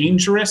from the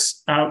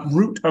dangerous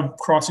route of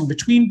crossing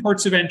between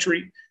ports of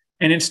entry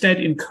and instead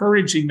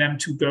encouraging them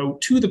to go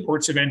to the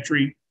ports of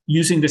entry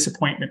using this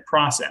appointment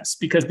process,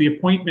 because the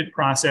appointment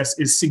process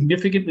is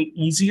significantly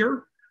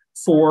easier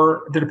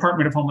for the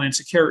Department of Homeland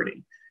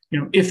Security.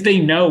 If they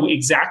know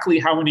exactly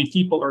how many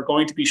people are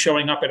going to be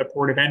showing up at a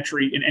port of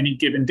entry in any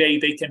given day,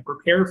 they can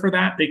prepare for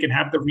that. They can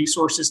have the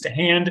resources to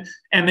hand,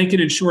 and they can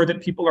ensure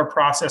that people are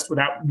processed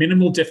without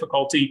minimal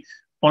difficulty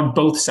on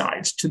both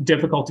sides, to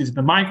difficulty to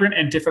the migrant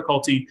and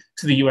difficulty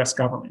to the US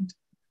government.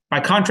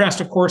 By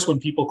contrast, of course, when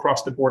people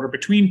cross the border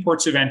between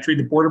ports of entry,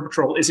 the Border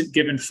Patrol isn't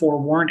given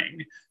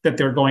forewarning that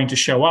they're going to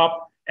show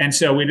up. And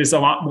so it is a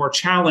lot more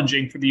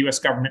challenging for the US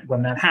government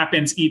when that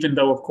happens, even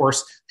though, of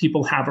course,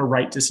 people have a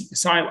right to seek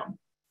asylum.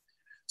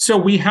 So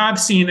we have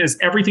seen, as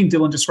everything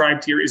Dylan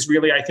described here is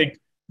really, I think,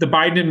 the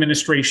Biden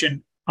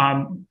administration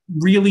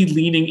really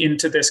leaning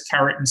into this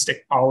carrot and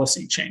stick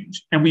policy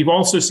change. And we've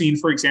also seen,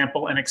 for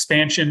example, an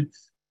expansion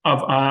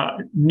of a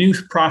new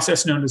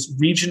process known as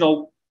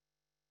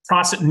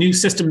new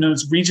system known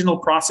as regional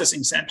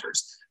processing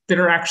centers that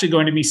are actually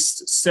going to be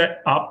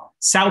set up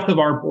south of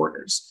our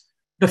borders.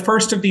 The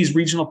first of these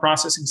regional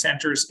processing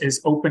centers is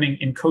opening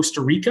in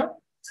Costa Rica.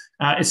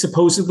 It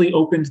supposedly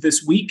opened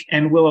this week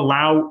and will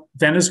allow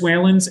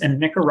Venezuelans and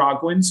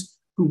Nicaraguans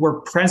who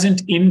were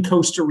present in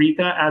Costa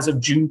Rica as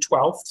of June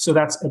 12th, so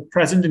that's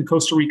present in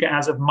Costa Rica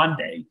as of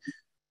Monday,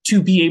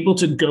 to be able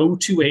to go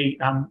to a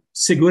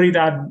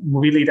seguridad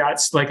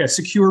movilidad, like a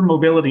secure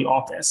mobility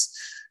office,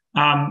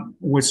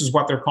 which is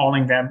what they're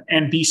calling them,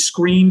 and be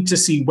screened to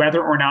see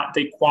whether or not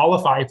they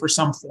qualify for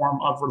some form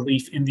of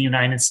relief in the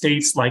United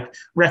States, like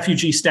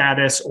refugee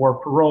status or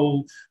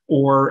parole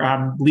or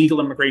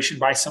legal immigration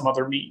by some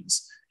other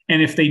means.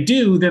 And if they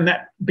do, then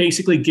that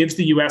basically gives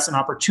the US an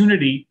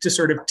opportunity to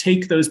sort of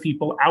take those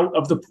people out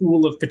of the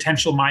pool of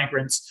potential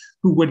migrants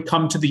who would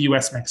come to the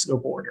US-Mexico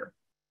border.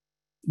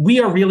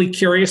 We are really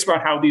curious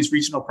about how these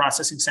regional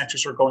processing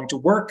centers are going to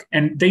work,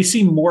 and they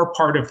seem more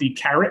part of the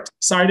carrot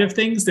side of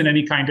things than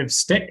any kind of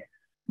stick,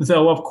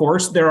 though, of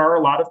course, there are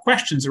a lot of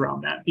questions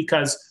around that,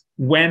 because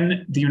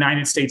when the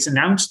United States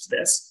announced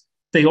this,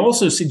 they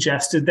also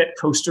suggested that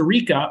Costa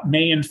Rica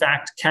may, in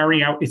fact,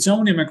 carry out its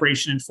own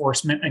immigration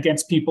enforcement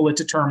against people it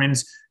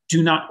determines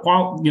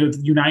the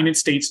United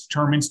States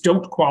determines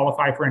don't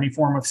qualify for any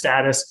form of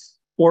status,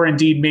 or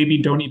indeed maybe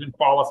don't even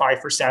qualify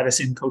for status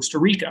in Costa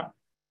Rica.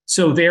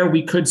 So there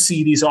we could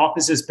see these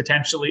offices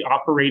potentially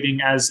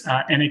operating as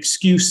an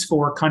excuse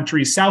for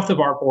countries south of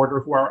our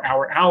border who are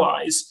our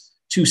allies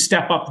to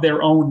step up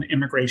their own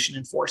immigration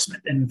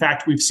enforcement. And in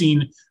fact, we've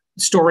seen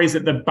stories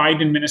that the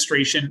Biden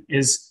administration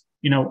is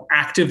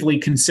actively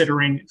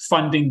considering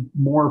funding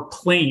more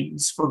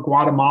planes for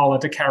Guatemala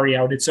to carry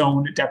out its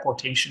own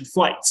deportation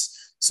flights,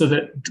 so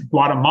that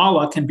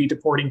Guatemala can be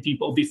deporting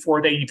people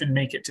before they even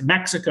make it to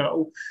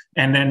Mexico.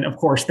 And then, of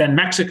course, then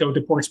Mexico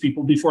deports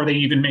people before they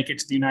even make it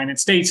to the United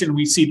States. And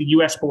we see the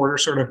US border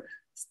sort of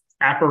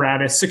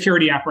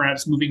security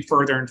apparatus moving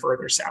further and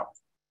further south.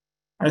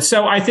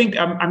 So I think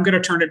I'm going to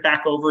turn it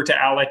back over to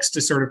Alex to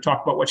sort of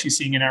talk about what she's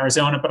seeing in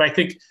Arizona. But I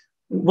think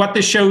what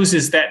this shows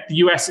is that the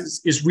US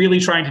is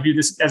really trying to do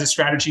this as a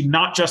strategy,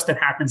 not just that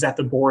happens at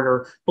the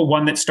border, but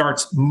one that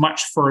starts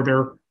much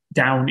further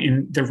down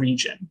in the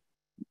region.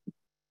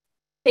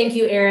 Thank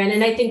you, Aaron.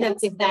 And I think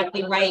that's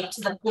exactly right,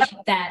 to the point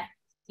that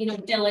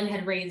Dylan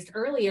had raised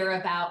earlier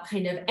about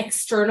kind of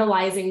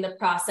externalizing the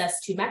process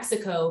to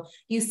Mexico.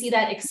 You see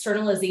that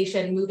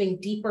externalization moving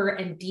deeper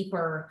and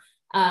deeper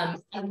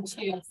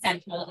into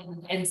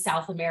Central and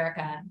South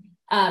America.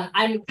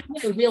 I'm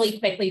going to really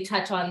quickly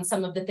touch on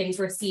some of the things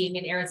we're seeing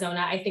in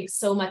Arizona. I think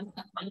so much of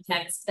the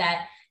context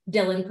that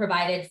Dylan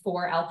provided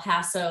for El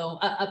Paso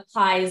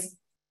applies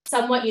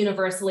somewhat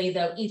universally,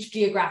 though each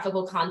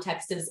geographical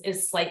context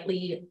is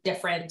slightly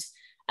different.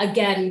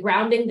 Again,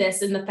 grounding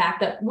this in the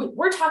fact that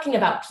we're talking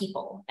about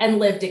people and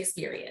lived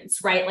experience,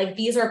 right? Like,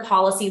 these are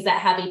policies that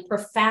have a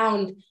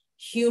profound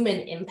human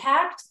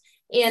impact.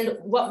 And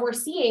what we're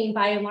seeing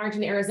by and large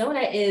in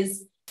Arizona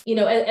is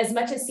as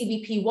much as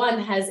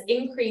CBP-1 has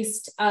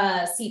increased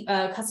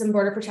Custom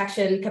Border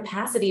Protection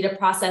capacity to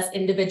process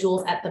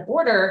individuals at the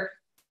border,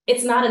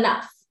 it's not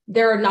enough.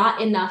 There are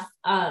not enough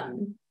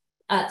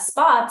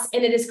spots,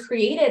 and it has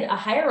created a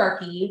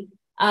hierarchy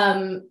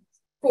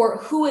for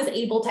who is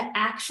able to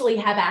actually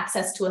have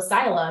access to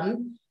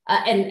asylum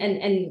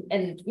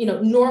and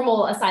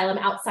normal asylum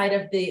outside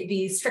of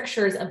the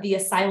strictures of the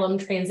asylum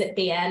transit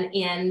ban,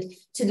 and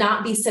to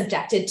not be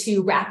subjected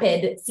to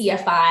rapid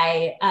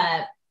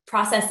CFI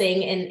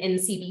processing in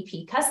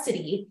CBP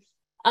custody.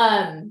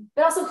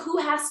 But also who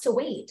has to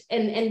wait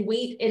and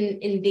wait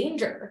in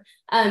danger.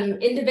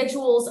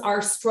 Individuals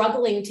are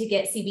struggling to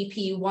get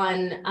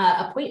CBP-1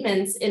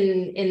 appointments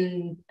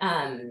in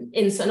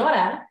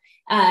Sonora,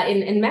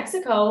 in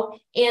Mexico,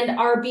 and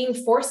are being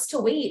forced to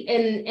wait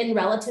in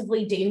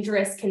relatively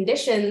dangerous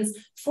conditions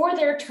for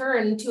their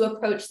turn to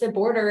approach the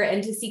border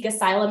and to seek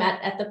asylum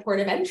at the port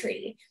of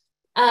entry.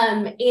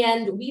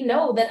 And we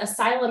know that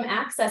asylum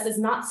access is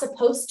not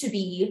supposed to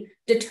be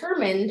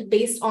determined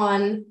based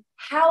on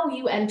how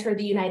you enter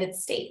the United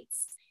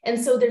States. And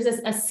so there's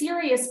a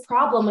serious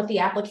problem with the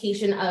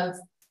application of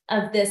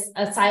this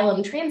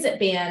asylum transit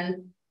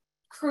ban,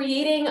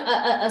 creating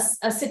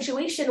a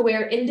situation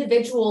where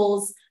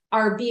individuals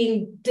are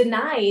being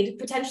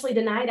potentially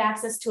denied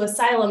access to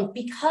asylum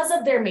because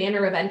of their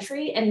manner of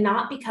entry and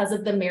not because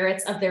of the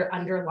merits of their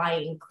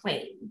underlying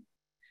claim.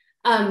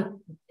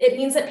 It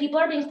means that people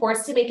are being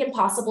forced to make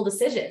impossible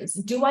decisions.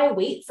 Do I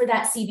wait for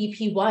that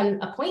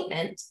CBP-1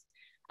 appointment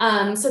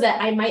so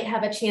that I might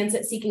have a chance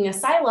at seeking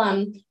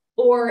asylum?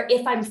 Or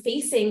if I'm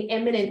facing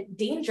imminent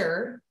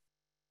danger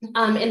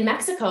in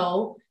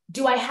Mexico,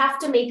 do I have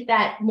to make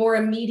that more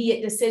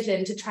immediate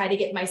decision to try to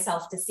get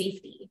myself to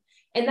safety?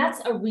 And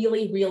that's a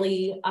really,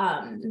 really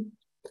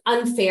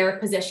unfair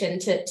position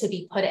to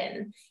be put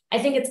in. I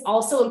think it's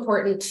also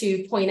important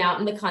to point out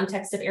in the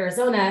context of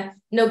Arizona,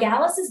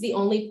 Nogales is the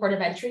only port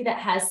of entry that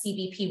has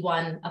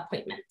CBP-1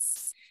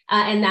 appointments.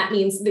 And that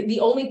means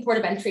the only port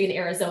of entry in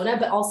Arizona,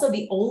 but also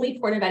the only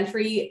port of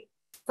entry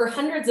for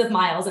hundreds of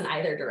miles in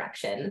either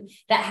direction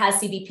that has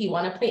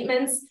CBP-1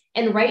 appointments.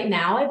 And right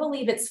now, I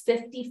believe it's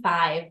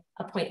 55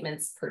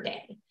 appointments per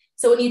day.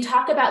 So when you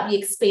talk about the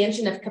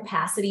expansion of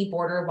capacity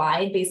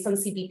border-wide based on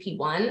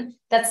CBP-1,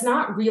 that's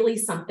not really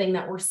something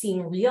that we're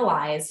seeing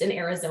realized in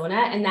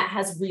Arizona, and that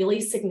has really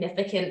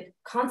significant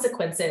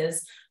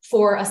consequences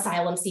for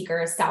asylum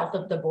seekers south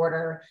of the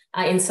border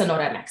in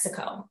Sonora,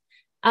 Mexico.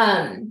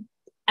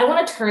 I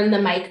want to turn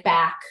the mic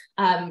back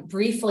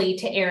briefly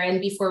to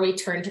Erin before we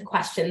turn to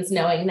questions,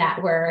 knowing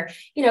that we're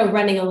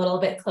running a little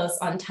bit close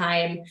on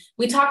time.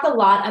 We talked a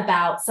lot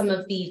about some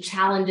of the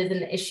challenges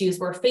and the issues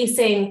we're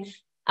facing,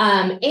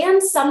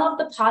 and some of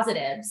the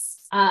positives,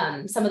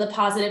 some of the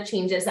positive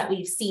changes that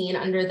we've seen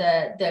under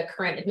the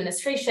current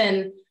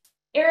administration.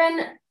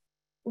 Erin,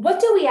 what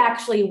do we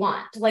actually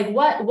want? Like,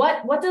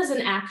 what does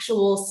an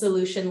actual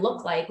solution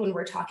look like when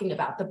we're talking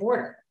about the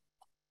border?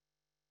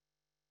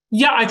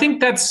 Yeah, I think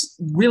that's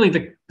really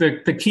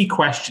the key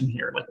question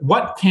here. Like,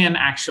 what can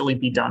actually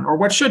be done, or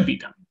what should be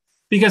done?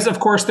 Because, of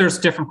course, there's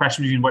different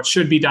questions between what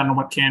should be done and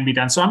what can be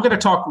done. So I'm going to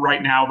talk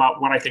right now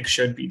about what I think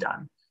should be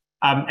done.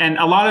 And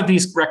a lot of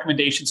these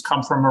recommendations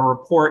come from a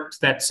report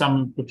that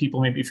some of the people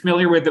may be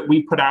familiar with that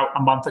we put out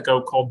a month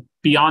ago called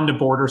Beyond a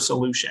Border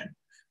Solution.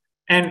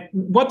 And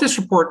what this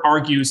report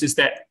argues is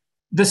that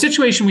the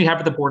situation we have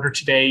at the border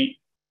today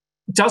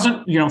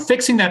doesn't,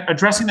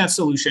 addressing that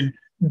solution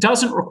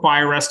doesn't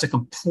require us to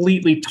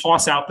completely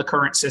toss out the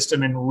current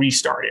system and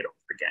restart it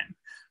over again.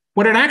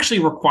 What it actually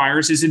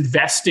requires is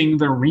investing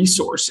the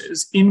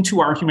resources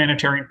into our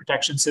humanitarian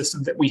protection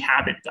system that we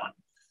haven't done.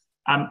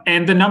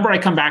 And the number I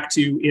come back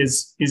to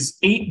is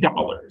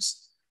 $8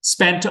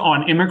 spent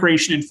on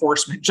immigration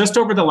enforcement just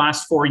over the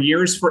last 4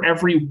 years for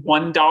every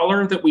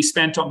 $1 that we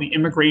spent on the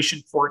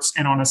immigration courts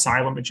and on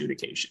asylum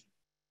adjudication.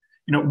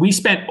 We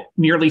spent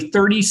nearly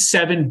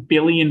 $37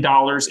 billion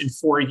in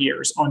 4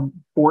 years on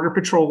Border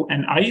Patrol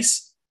and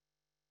ICE.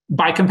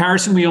 By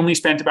comparison, we only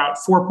spent about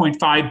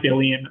 $4.5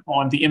 billion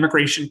on the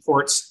immigration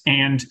courts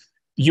and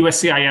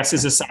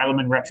USCIS's asylum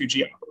and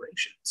refugee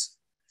operations.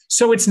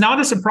 So it's not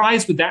a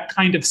surprise with that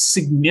kind of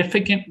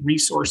significant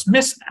resource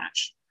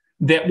mismatch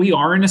that we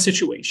are in a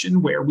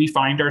situation where we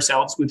find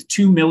ourselves with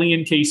 2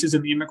 million cases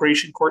in the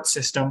immigration court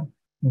system,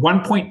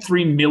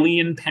 1.3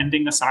 million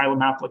pending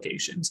asylum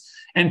applications,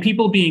 and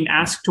people being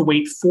asked to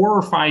wait 4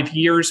 or 5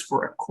 years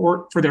for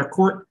their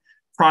court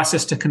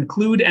process to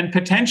conclude, and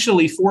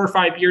potentially 4 or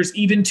 5 years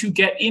even to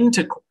get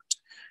into court,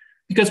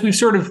 because we've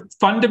sort of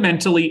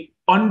fundamentally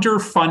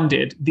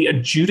underfunded the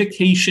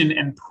adjudication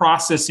and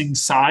processing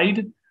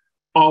side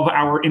of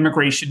our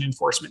immigration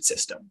enforcement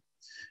system.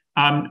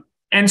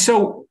 And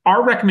so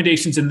our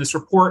recommendations in this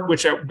report,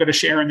 which I'm going to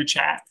share in the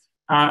chat,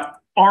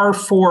 are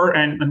for,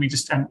 and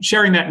I'm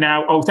sharing that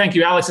now. Oh, thank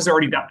you. Alex has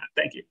already done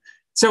that. Thank you.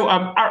 So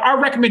our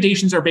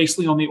recommendations are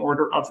basically on the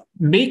order of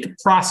make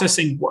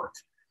processing work.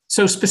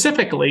 So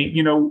specifically,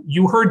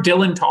 you heard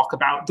Dylan talk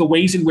about the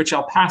ways in which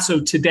El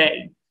Paso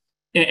today,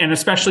 and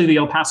especially the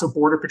El Paso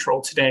Border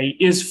Patrol today,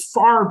 is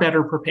far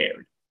better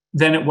prepared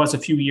than it was a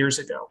few years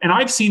ago. And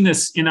I've seen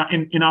this in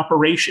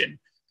operation.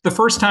 The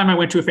first time I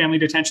went to a family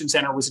detention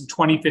center was in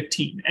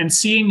 2015, and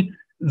seeing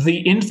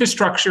the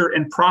infrastructure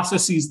and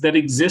processes that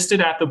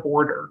existed at the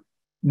border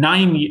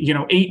 8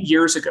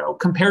 years ago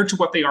compared to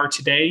what they are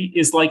today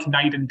is like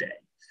night and day.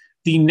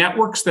 The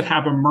networks that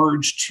have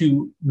emerged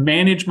to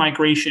manage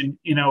migration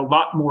in a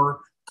lot more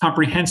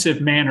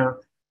comprehensive manner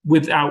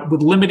with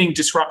limiting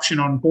disruption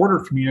on border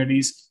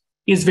communities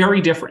is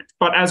very different.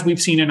 But as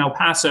we've seen in El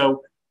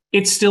Paso,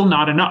 it's still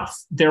not enough.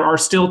 There are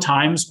still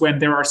times when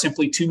there are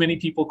simply too many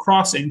people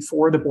crossing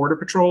for the Border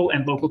Patrol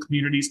and local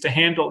communities to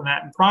handle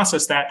that and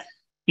process that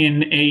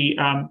in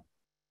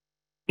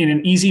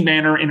an easy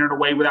manner and in a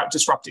way without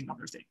disrupting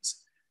other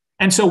things.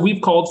 And so we've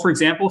called, for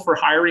example, for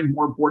hiring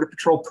more Border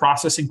Patrol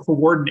processing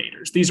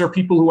coordinators. These are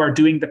people who are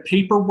doing the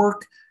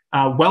paperwork,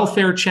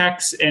 welfare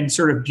checks, and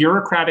sort of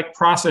bureaucratic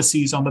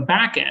processes on the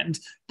back end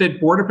that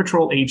Border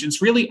Patrol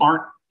agents really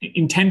aren't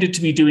intended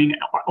to be doing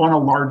on a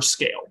large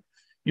scale.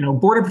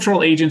 Border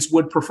Patrol agents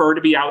would prefer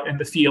to be out in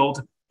the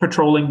field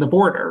patrolling the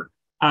border.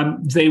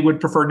 They would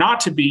prefer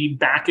not to be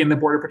back in the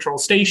Border Patrol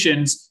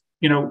stations,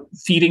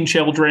 feeding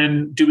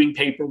children, doing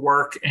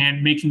paperwork,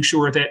 and making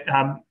sure that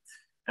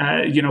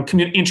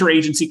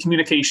interagency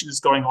communication is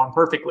going on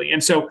perfectly.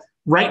 And so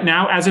right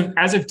now, as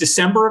of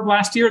December of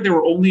last year, there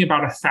were only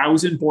about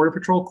 1,000 Border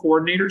Patrol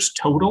coordinators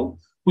total.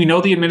 We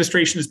know the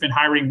administration has been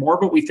hiring more,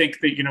 but we think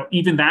that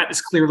even that is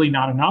clearly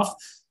not enough.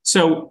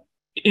 So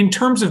in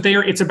terms of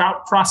it's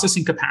about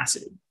processing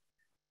capacity.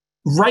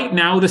 Right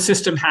now, the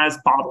system has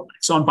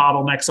bottlenecks on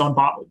bottlenecks on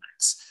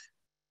bottlenecks.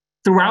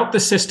 Throughout the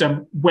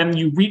system, when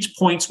you reach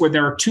points where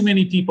there are too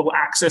many people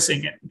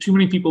accessing it, too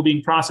many people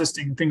being processed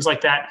and things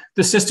like that,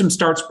 the system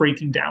starts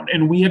breaking down.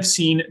 And we have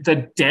seen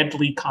the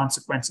deadly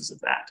consequences of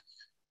that.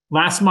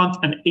 Last month,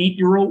 an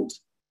 8-year-old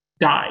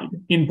died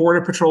in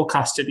Border Patrol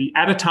custody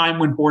at a time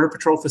when Border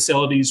Patrol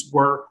facilities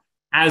were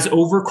as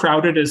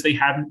overcrowded as they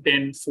haven't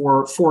been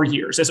for 4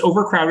 years, as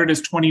overcrowded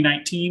as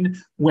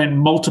 2019 when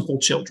multiple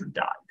children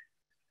died.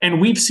 And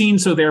we've seen,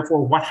 so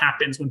therefore, what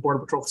happens when Border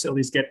Patrol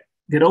facilities get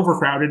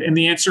overcrowded. And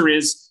the answer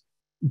is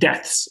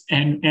deaths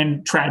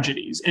and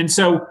tragedies. And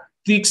so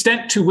the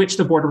extent to which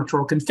the Border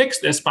Patrol can fix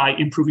this by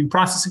improving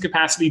processing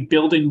capacity,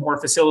 building more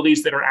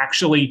facilities that are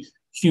actually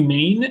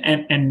humane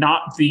and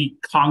not the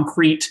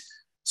concrete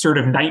sort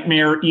of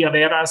nightmare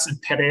hieleras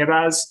and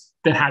pereras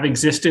that have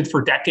existed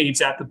for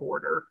decades at the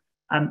border.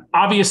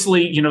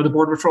 Obviously, the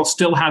Border Patrol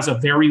still has a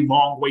very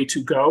long way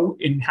to go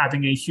in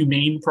having a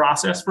humane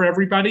process for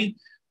everybody,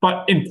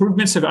 but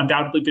improvements have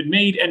undoubtedly been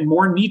made and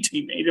more need to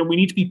be made. And we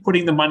need to be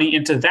putting the money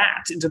into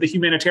the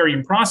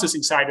humanitarian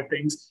processing side of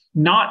things,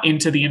 not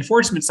into the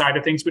enforcement side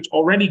of things, which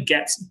already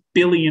gets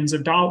billions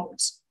of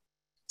dollars.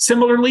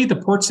 Similarly, the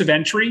ports of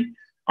entry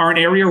are an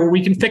area where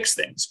we can fix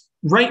things.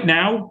 Right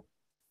now,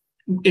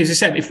 as I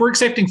said, if we're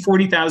accepting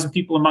 40,000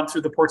 people a month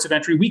through the ports of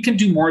entry, we can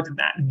do more than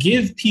that.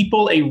 Give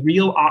people a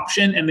real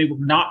option and they will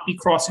not be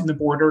crossing the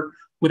border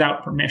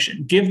without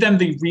permission. Give them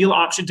the real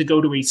option to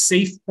go to a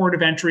safe port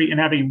of entry and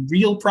have a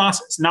real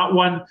process, not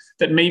one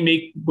that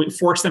may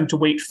force them to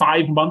wait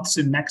 5 months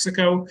in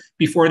Mexico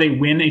before they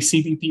win a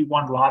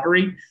CBP-1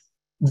 lottery.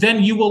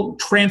 Then you will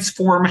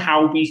transform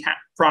how we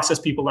process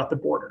people at the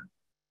border.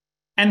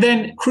 And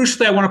then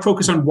crucially, I want to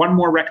focus on one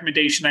more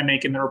recommendation I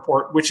make in the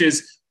report, which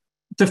is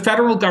the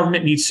federal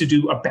government needs to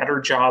do a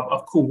better job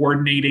of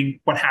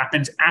coordinating what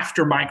happens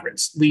after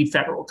migrants leave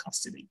federal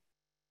custody.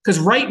 Because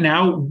right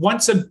now,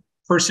 once a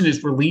person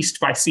is released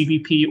by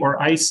CBP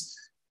or ICE,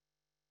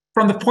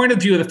 from the point of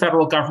view of the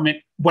federal government,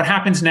 what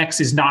happens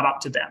next is not up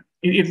to them.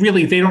 It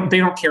really, they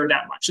don't care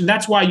that much. And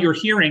that's why you're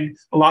hearing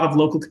a lot of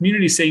local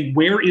communities saying,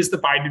 where is the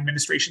Biden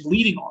administration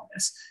leading on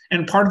this?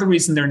 And part of the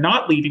reason they're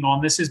not leading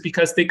on this is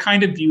because they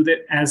kind of view that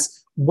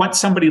as once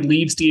somebody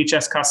leaves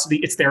DHS custody,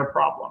 it's their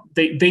problem.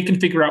 They can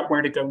figure out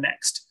where to go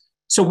next.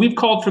 So we've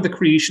called for the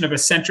creation of a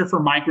Center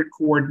for Migrant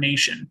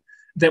Coordination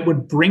that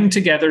would bring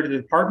together the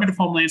Department of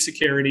Homeland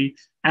Security,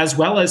 as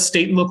well as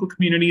state and local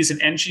communities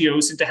and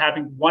NGOs into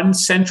having one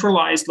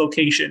centralized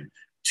location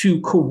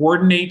to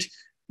coordinate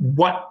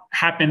what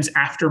happens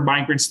after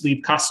migrants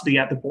leave custody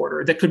at the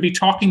border, that could be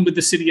talking with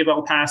the city of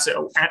El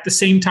Paso at the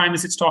same time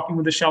as it's talking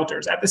with the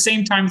shelters, at the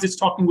same time as it's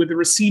talking with the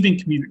receiving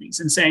communities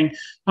and saying,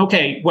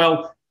 okay,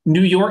 well,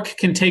 New York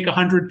can take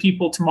 100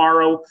 people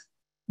tomorrow,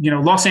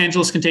 Los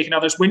Angeles can take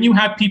others. When you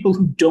have people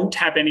who don't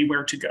have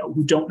anywhere to go,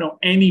 who don't know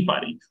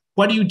anybody,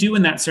 what do you do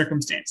in that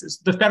circumstances?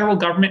 The federal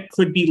government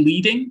could be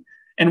leading,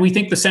 and we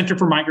think the Center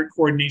for Migrant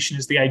Coordination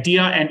is the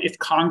idea. And if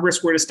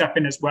Congress were to step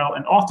in as well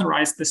and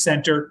authorize the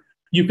center,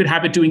 you could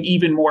have it doing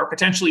even more,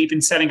 potentially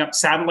even setting up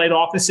satellite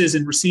offices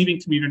in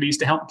receiving communities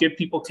to help give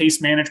people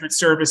case management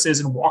services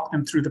and walk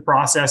them through the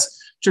process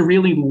to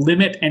really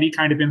limit any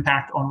kind of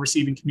impact on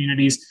receiving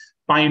communities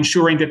by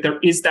ensuring that there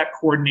is that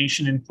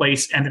coordination in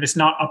place and that it's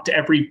not up to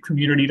every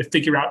community to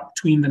figure out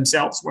between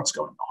themselves what's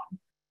going on.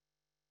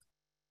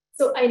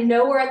 So I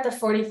know we're at the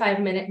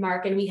 45-minute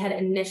mark and we had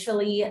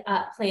initially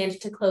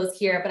planned to close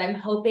here, but I'm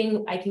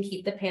hoping I can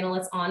keep the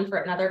panelists on for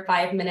another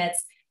 5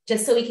 minutes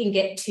just so we can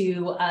get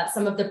to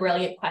some of the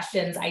brilliant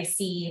questions I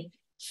see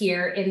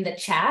here in the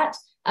chat.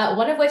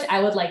 One of which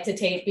I would like to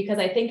take, because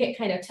I think it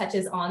kind of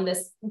touches on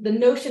the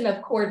notion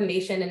of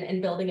coordination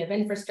and building of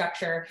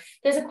infrastructure.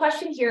 There's a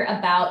question here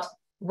about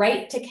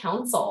right to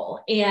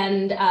counsel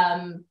and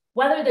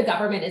whether the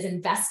government is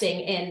investing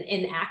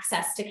in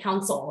access to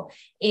counsel.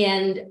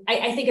 And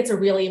I think it's a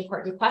really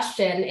important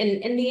question.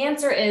 And the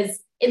answer is,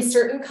 in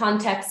certain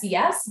contexts,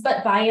 yes,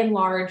 but by and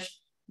large,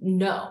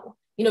 no.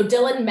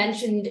 Dylan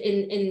mentioned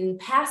in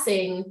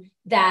passing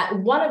that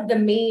one of the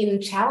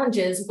main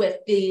challenges with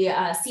the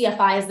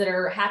CFIs that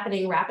are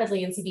happening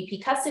rapidly in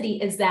CBP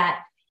custody is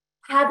that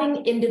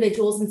having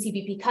individuals in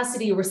CBP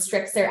custody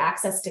restricts their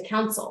access to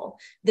counsel.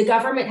 The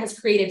government has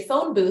created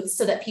phone booths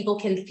so that people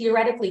can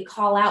theoretically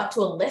call out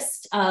to a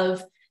list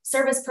of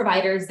service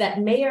providers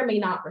that may or may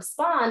not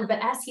respond. But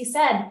as he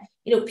said,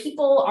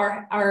 people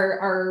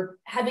are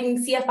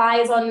having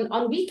CFIs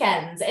on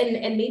weekends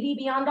and maybe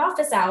beyond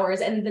office hours,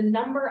 and the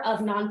number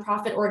of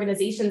nonprofit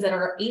organizations that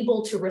are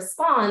able to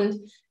respond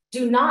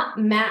do not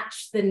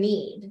match the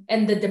need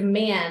and the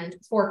demand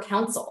for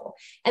counsel.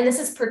 And this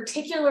is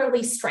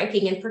particularly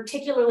striking and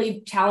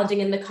particularly challenging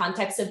in the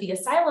context of the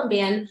asylum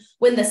ban,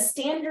 when the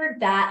standard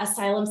that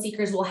asylum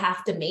seekers will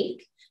have to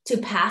make to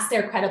pass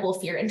their credible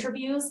fear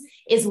interviews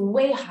is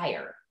way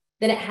higher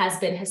than it has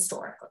been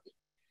historically.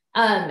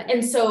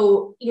 And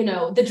so,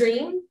 the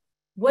dream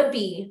would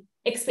be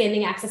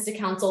expanding access to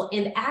counsel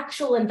and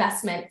actual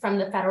investment from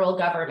the federal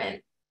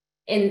government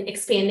in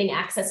expanding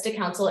access to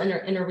counsel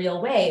in a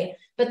real way.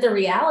 But the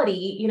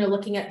reality,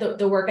 looking at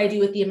the work I do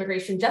with the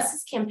Immigration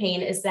Justice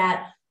Campaign, is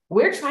that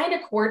we're trying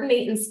to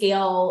coordinate and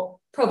scale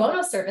pro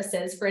bono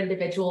services for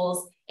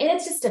individuals, and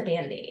it's just a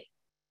Band-Aid.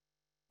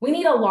 We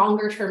need a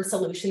longer-term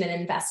solution and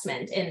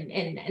investment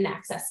in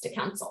access to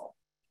counsel.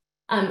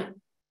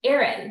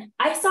 Erin,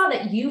 I saw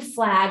that you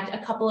flagged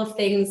a couple of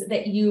things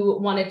that you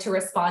wanted to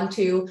respond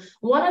to.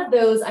 One of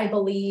those, I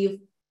believe,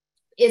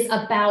 is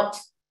about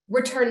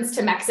returns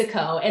to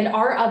Mexico and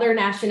are other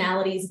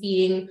nationalities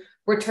being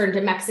returned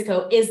to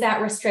Mexico. Is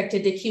that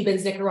restricted to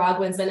Cubans,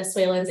 Nicaraguans,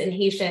 Venezuelans, and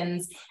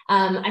Haitians?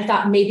 I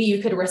thought maybe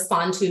you could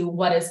respond to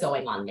what is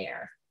going on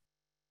there.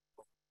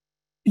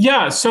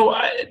 Yeah, so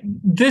I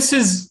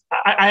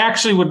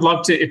actually would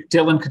love to, if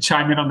Dylan could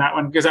chime in on that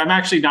one, because I'm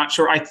actually not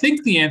sure. I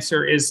think the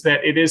answer is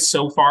that it is,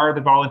 so far,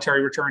 the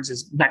voluntary returns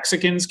is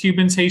Mexicans,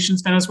 Cubans,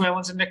 Haitians,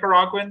 Venezuelans, and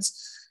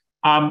Nicaraguans.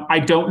 I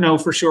don't know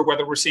for sure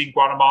whether we're seeing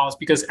Guatemalans,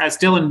 because as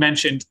Dylan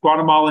mentioned,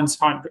 Guatemalans,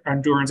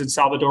 Hondurans, and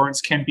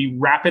Salvadorans can be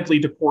rapidly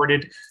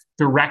deported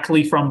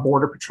directly from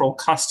Border Patrol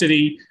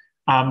custody.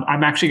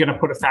 I'm actually going to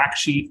put a fact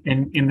sheet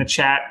in the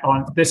chat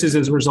on this. Is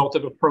as a result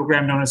of a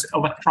program known as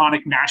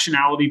electronic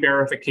nationality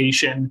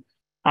verification,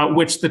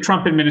 which the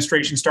Trump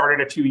administration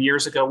started a few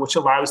years ago, which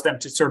allows them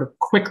to sort of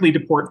quickly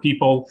deport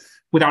people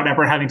without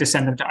ever having to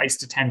send them to ICE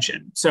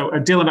detention. So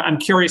Dylan, I'm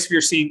curious if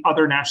you're seeing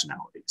other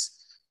nationalities.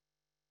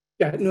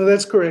 Yeah, no,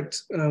 that's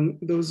correct.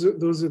 Those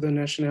are the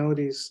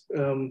nationalities.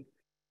 I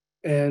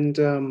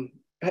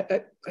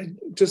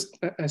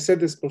said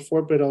this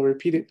before, but I'll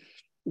repeat it.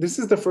 This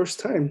is the first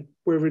time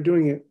where we're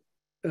doing it.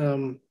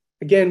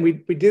 Again, we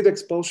did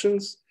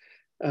expulsions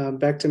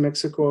back to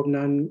Mexico of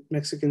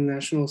non-Mexican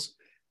nationals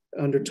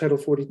under Title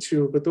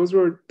 42, but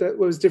that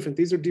was different.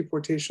 These are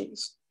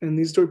deportations, and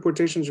these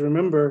deportations,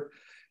 remember,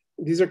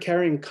 these are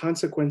carrying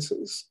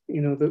consequences.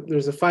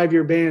 There's a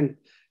 5-year ban,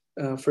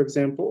 for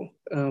example.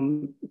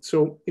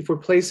 So if we're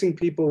placing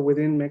people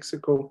within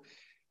Mexico,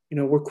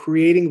 we're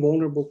creating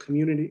vulnerable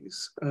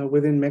communities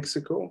within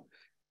Mexico.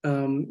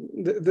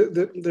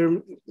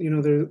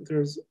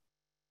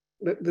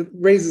 That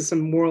raises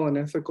some moral and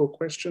ethical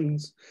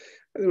questions.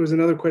 There was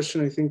another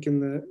question, I think, in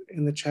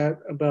the chat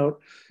about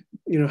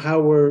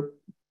how we're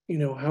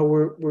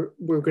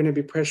going to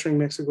be pressuring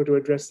Mexico to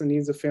address the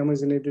needs of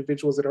families and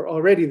individuals that are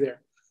already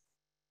there.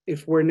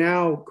 If we're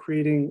now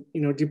creating,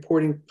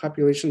 deporting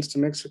populations to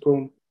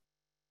Mexico,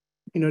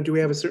 do we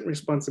have a certain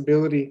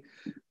responsibility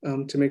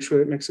to make sure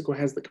that Mexico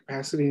has the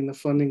capacity and the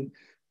funding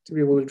to be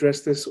able to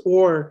address this?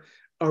 Or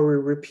are we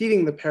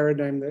repeating the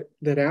paradigm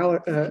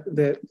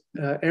that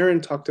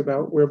Erin talked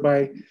about,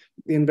 whereby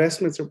the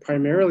investments are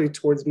primarily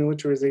towards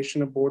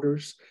militarization of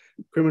borders,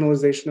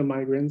 criminalization of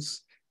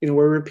migrants?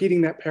 We're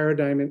repeating that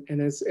paradigm,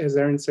 and as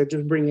Erin said,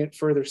 just bringing it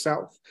further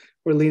south.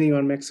 We're leaning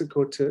on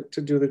Mexico to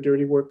do the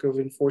dirty work of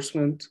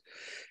enforcement,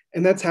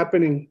 and that's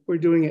happening. We're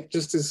doing it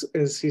just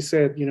as he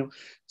said.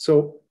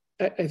 So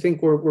I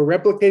think we're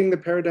replicating the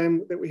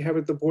paradigm that we have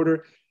at the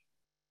border.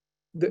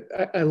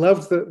 I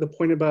love the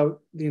point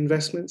about the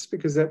investments,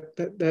 because that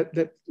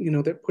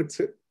puts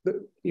it,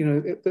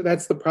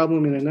 that's the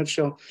problem in a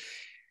nutshell.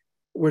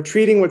 We're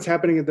treating what's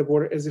happening at the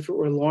border as if it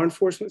were a law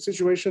enforcement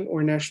situation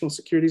or a national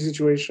security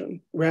situation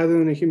rather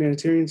than a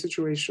humanitarian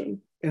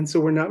situation. And so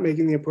we're not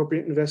making the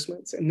appropriate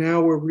investments. And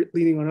now we're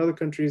leaning on other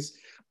countries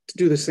to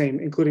do the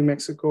same, including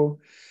Mexico,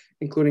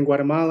 including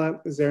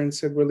Guatemala. As Erin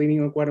said, we're leaning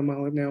on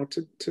Guatemala now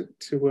to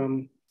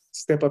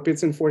step up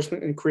its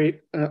enforcement and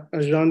create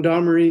a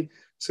gendarmerie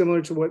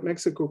similar to what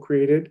Mexico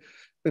created,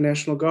 the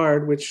National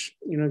Guard, which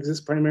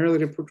exists primarily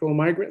to patrol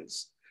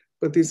migrants.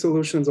 But these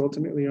solutions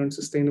ultimately are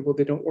unsustainable.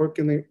 They don't work,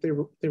 and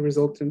they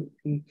result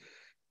in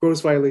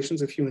gross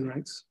violations of human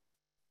rights.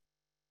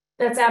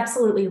 That's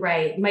absolutely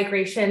right.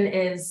 Migration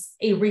is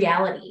a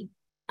reality.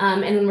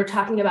 And when we're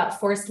talking about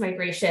forced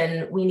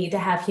migration, we need to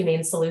have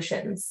humane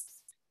solutions.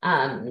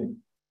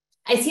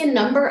 I see a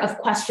number of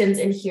questions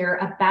in here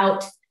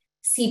about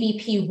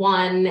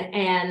CBP1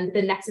 and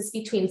the nexus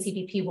between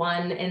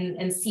CBP1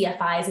 and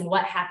CFIs and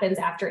what happens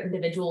after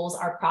individuals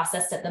are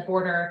processed at the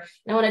border.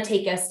 And I want to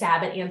take a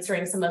stab at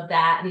answering some of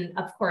that. And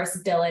of course,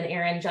 Dylan,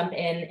 Aaron, jump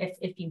in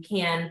if you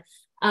can.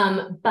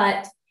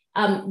 But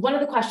one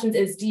of the questions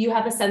is, do you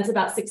have a sense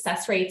about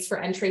success rates for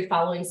entry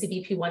following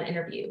CBP1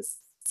 interviews?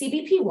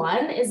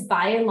 CBP1 is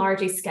by and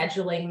large a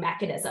scheduling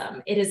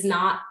mechanism. It is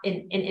not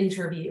an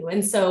interview.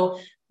 And so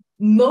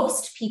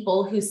most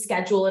people who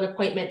schedule an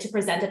appointment to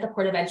present at the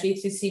port of entry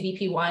through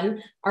CBP1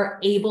 are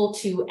able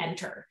to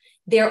enter.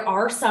 There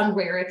are some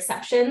rare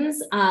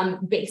exceptions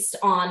based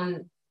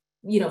on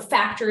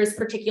factors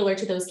particular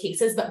to those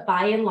cases, but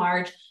by and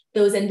large,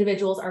 those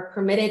individuals are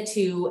permitted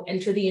to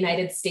enter the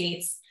United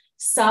States.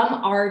 Some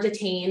are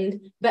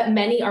detained, but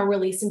many are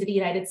released into the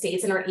United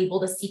States and are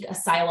able to seek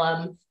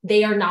asylum.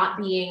 They are not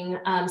being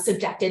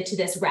subjected to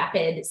this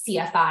rapid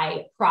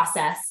CFI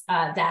process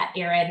that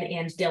Aaron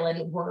and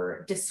Dylan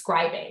were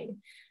describing.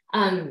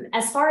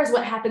 As far as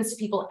what happens to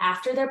people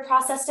after they're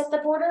processed at the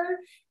border,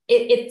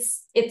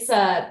 it's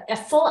a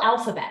full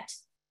alphabet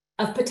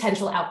of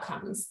potential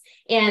outcomes.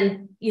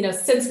 And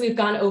since we've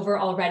gone over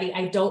already,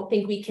 I don't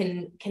think we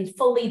can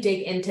fully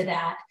dig into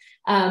that.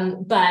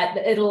 But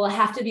it'll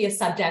have to be a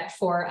subject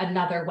for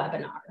another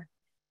webinar.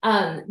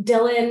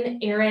 Dylan,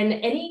 Aaron,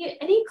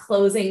 any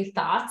closing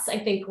thoughts? I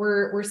think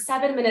we're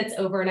 7 minutes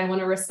over, and I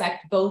want to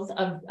respect both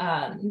of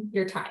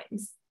your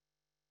times.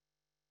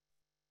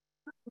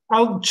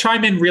 I'll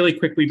chime in really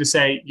quickly to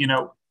say,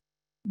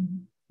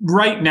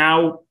 right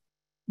now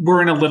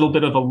we're in a little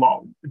bit of a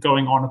lull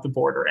going on at the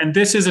border, and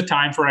this is a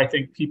time for, I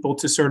think, people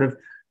to sort of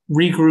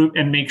regroup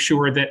and make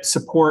sure that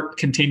support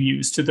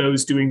continues to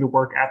those doing the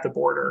work at the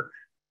border.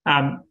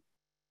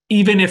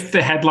 Even if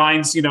the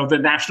headlines, the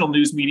national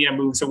news media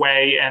moves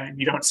away and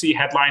you don't see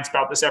headlines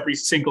about this every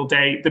single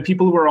day, the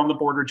people who are on the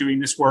border doing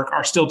this work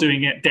are still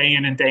doing it day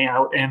in and day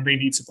out, and they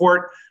need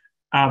support.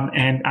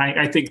 And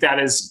I think that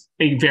is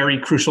a very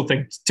crucial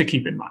thing to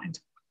keep in mind.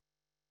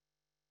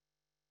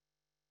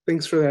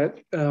 Thanks for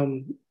that.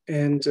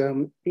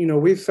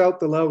 We've felt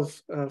the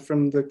love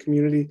from the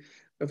community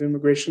of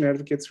immigration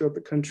advocates throughout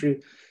the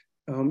country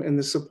and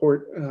the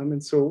support.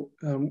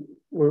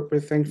 We're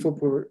thankful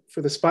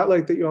for the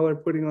spotlight that you all are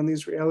putting on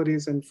these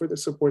realities and for the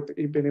support that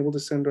you've been able to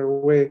send our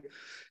way.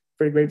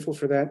 Very grateful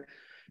for that.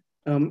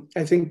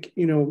 I think,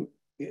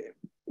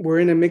 we're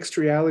in a mixed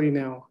reality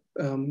now.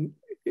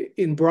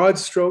 In broad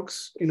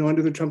strokes,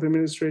 under the Trump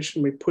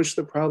administration, we pushed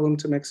the problem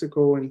to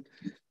Mexico,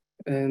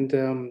 and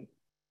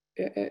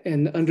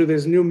under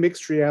this new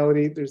mixed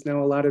reality, there's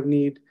now a lot of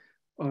need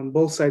on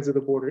both sides of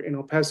the border, in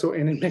El Paso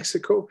and in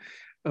Mexico.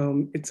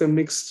 It's a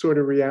mixed sort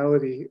of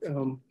reality.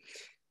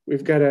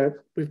 We've got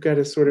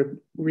to sort of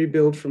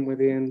rebuild from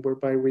within,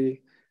 whereby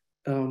we,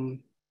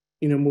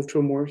 move to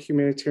a more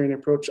humanitarian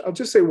approach. I'll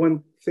just say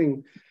one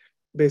thing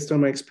based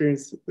on my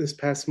experience this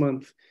past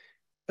month.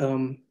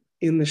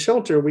 In the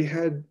shelter, we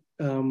had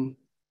the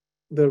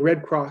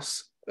Red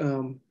Cross.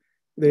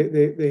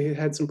 They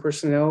had some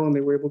personnel and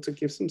they were able to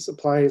give some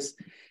supplies.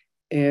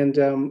 And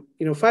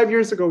 5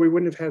 years ago, we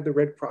wouldn't have had the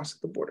Red Cross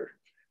at the border.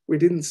 We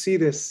didn't see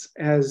this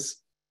as,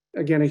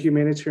 again, a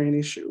humanitarian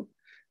issue.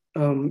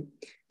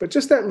 But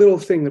just that little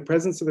thing, the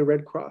presence of the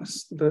Red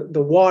Cross,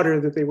 the water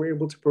that they were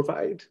able to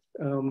provide,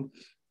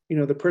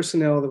 the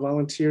personnel, the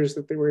volunteers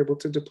that they were able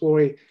to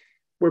deploy,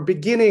 we're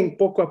beginning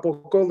poco a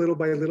poco, little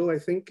by little, I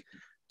think,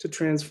 to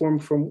transform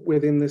from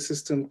within the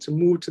system to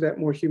move to that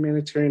more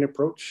humanitarian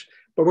approach.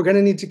 But we're going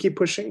to need to keep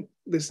pushing.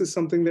 This is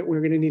something that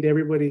we're going to need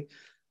everybody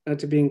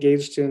to be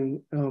engaged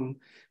in.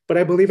 But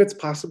I believe it's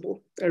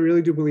possible. I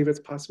really do believe it's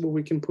possible.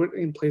 We can put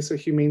in place a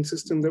humane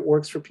system that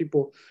works for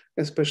people,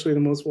 especially the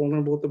most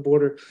vulnerable at the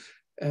border.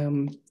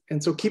 And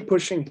so keep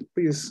pushing,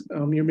 please.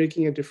 You're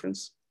making a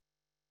difference.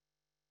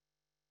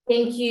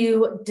 Thank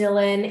you,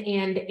 Dylan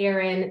and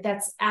Aaron.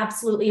 That's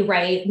absolutely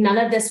right. None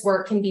of this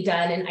work can be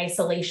done in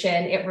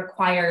isolation. It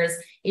requires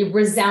a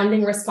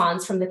resounding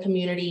response from the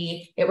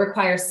community. It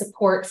requires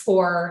support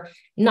for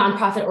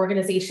nonprofit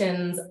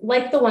organizations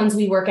like the ones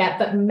we work at,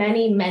 but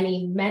many,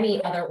 many,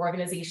 many other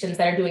organizations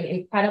that are doing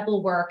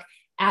incredible work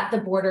at the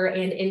border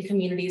and in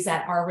communities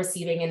that are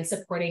receiving and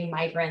supporting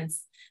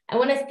migrants. I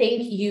want to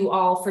thank you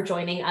all for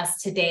joining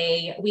us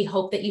today. We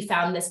hope that you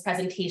found this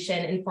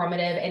presentation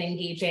informative and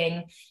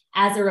engaging.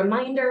 As a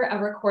reminder, a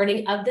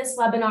recording of this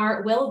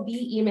webinar will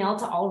be emailed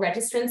to all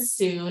registrants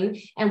soon,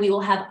 and we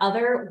will have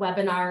other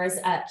webinars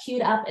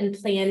queued up and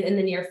planned in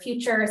the near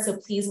future, so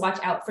please watch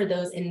out for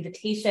those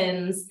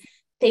invitations.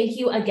 Thank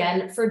you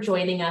again for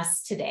joining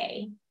us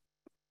today.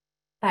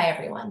 Bye,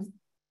 everyone.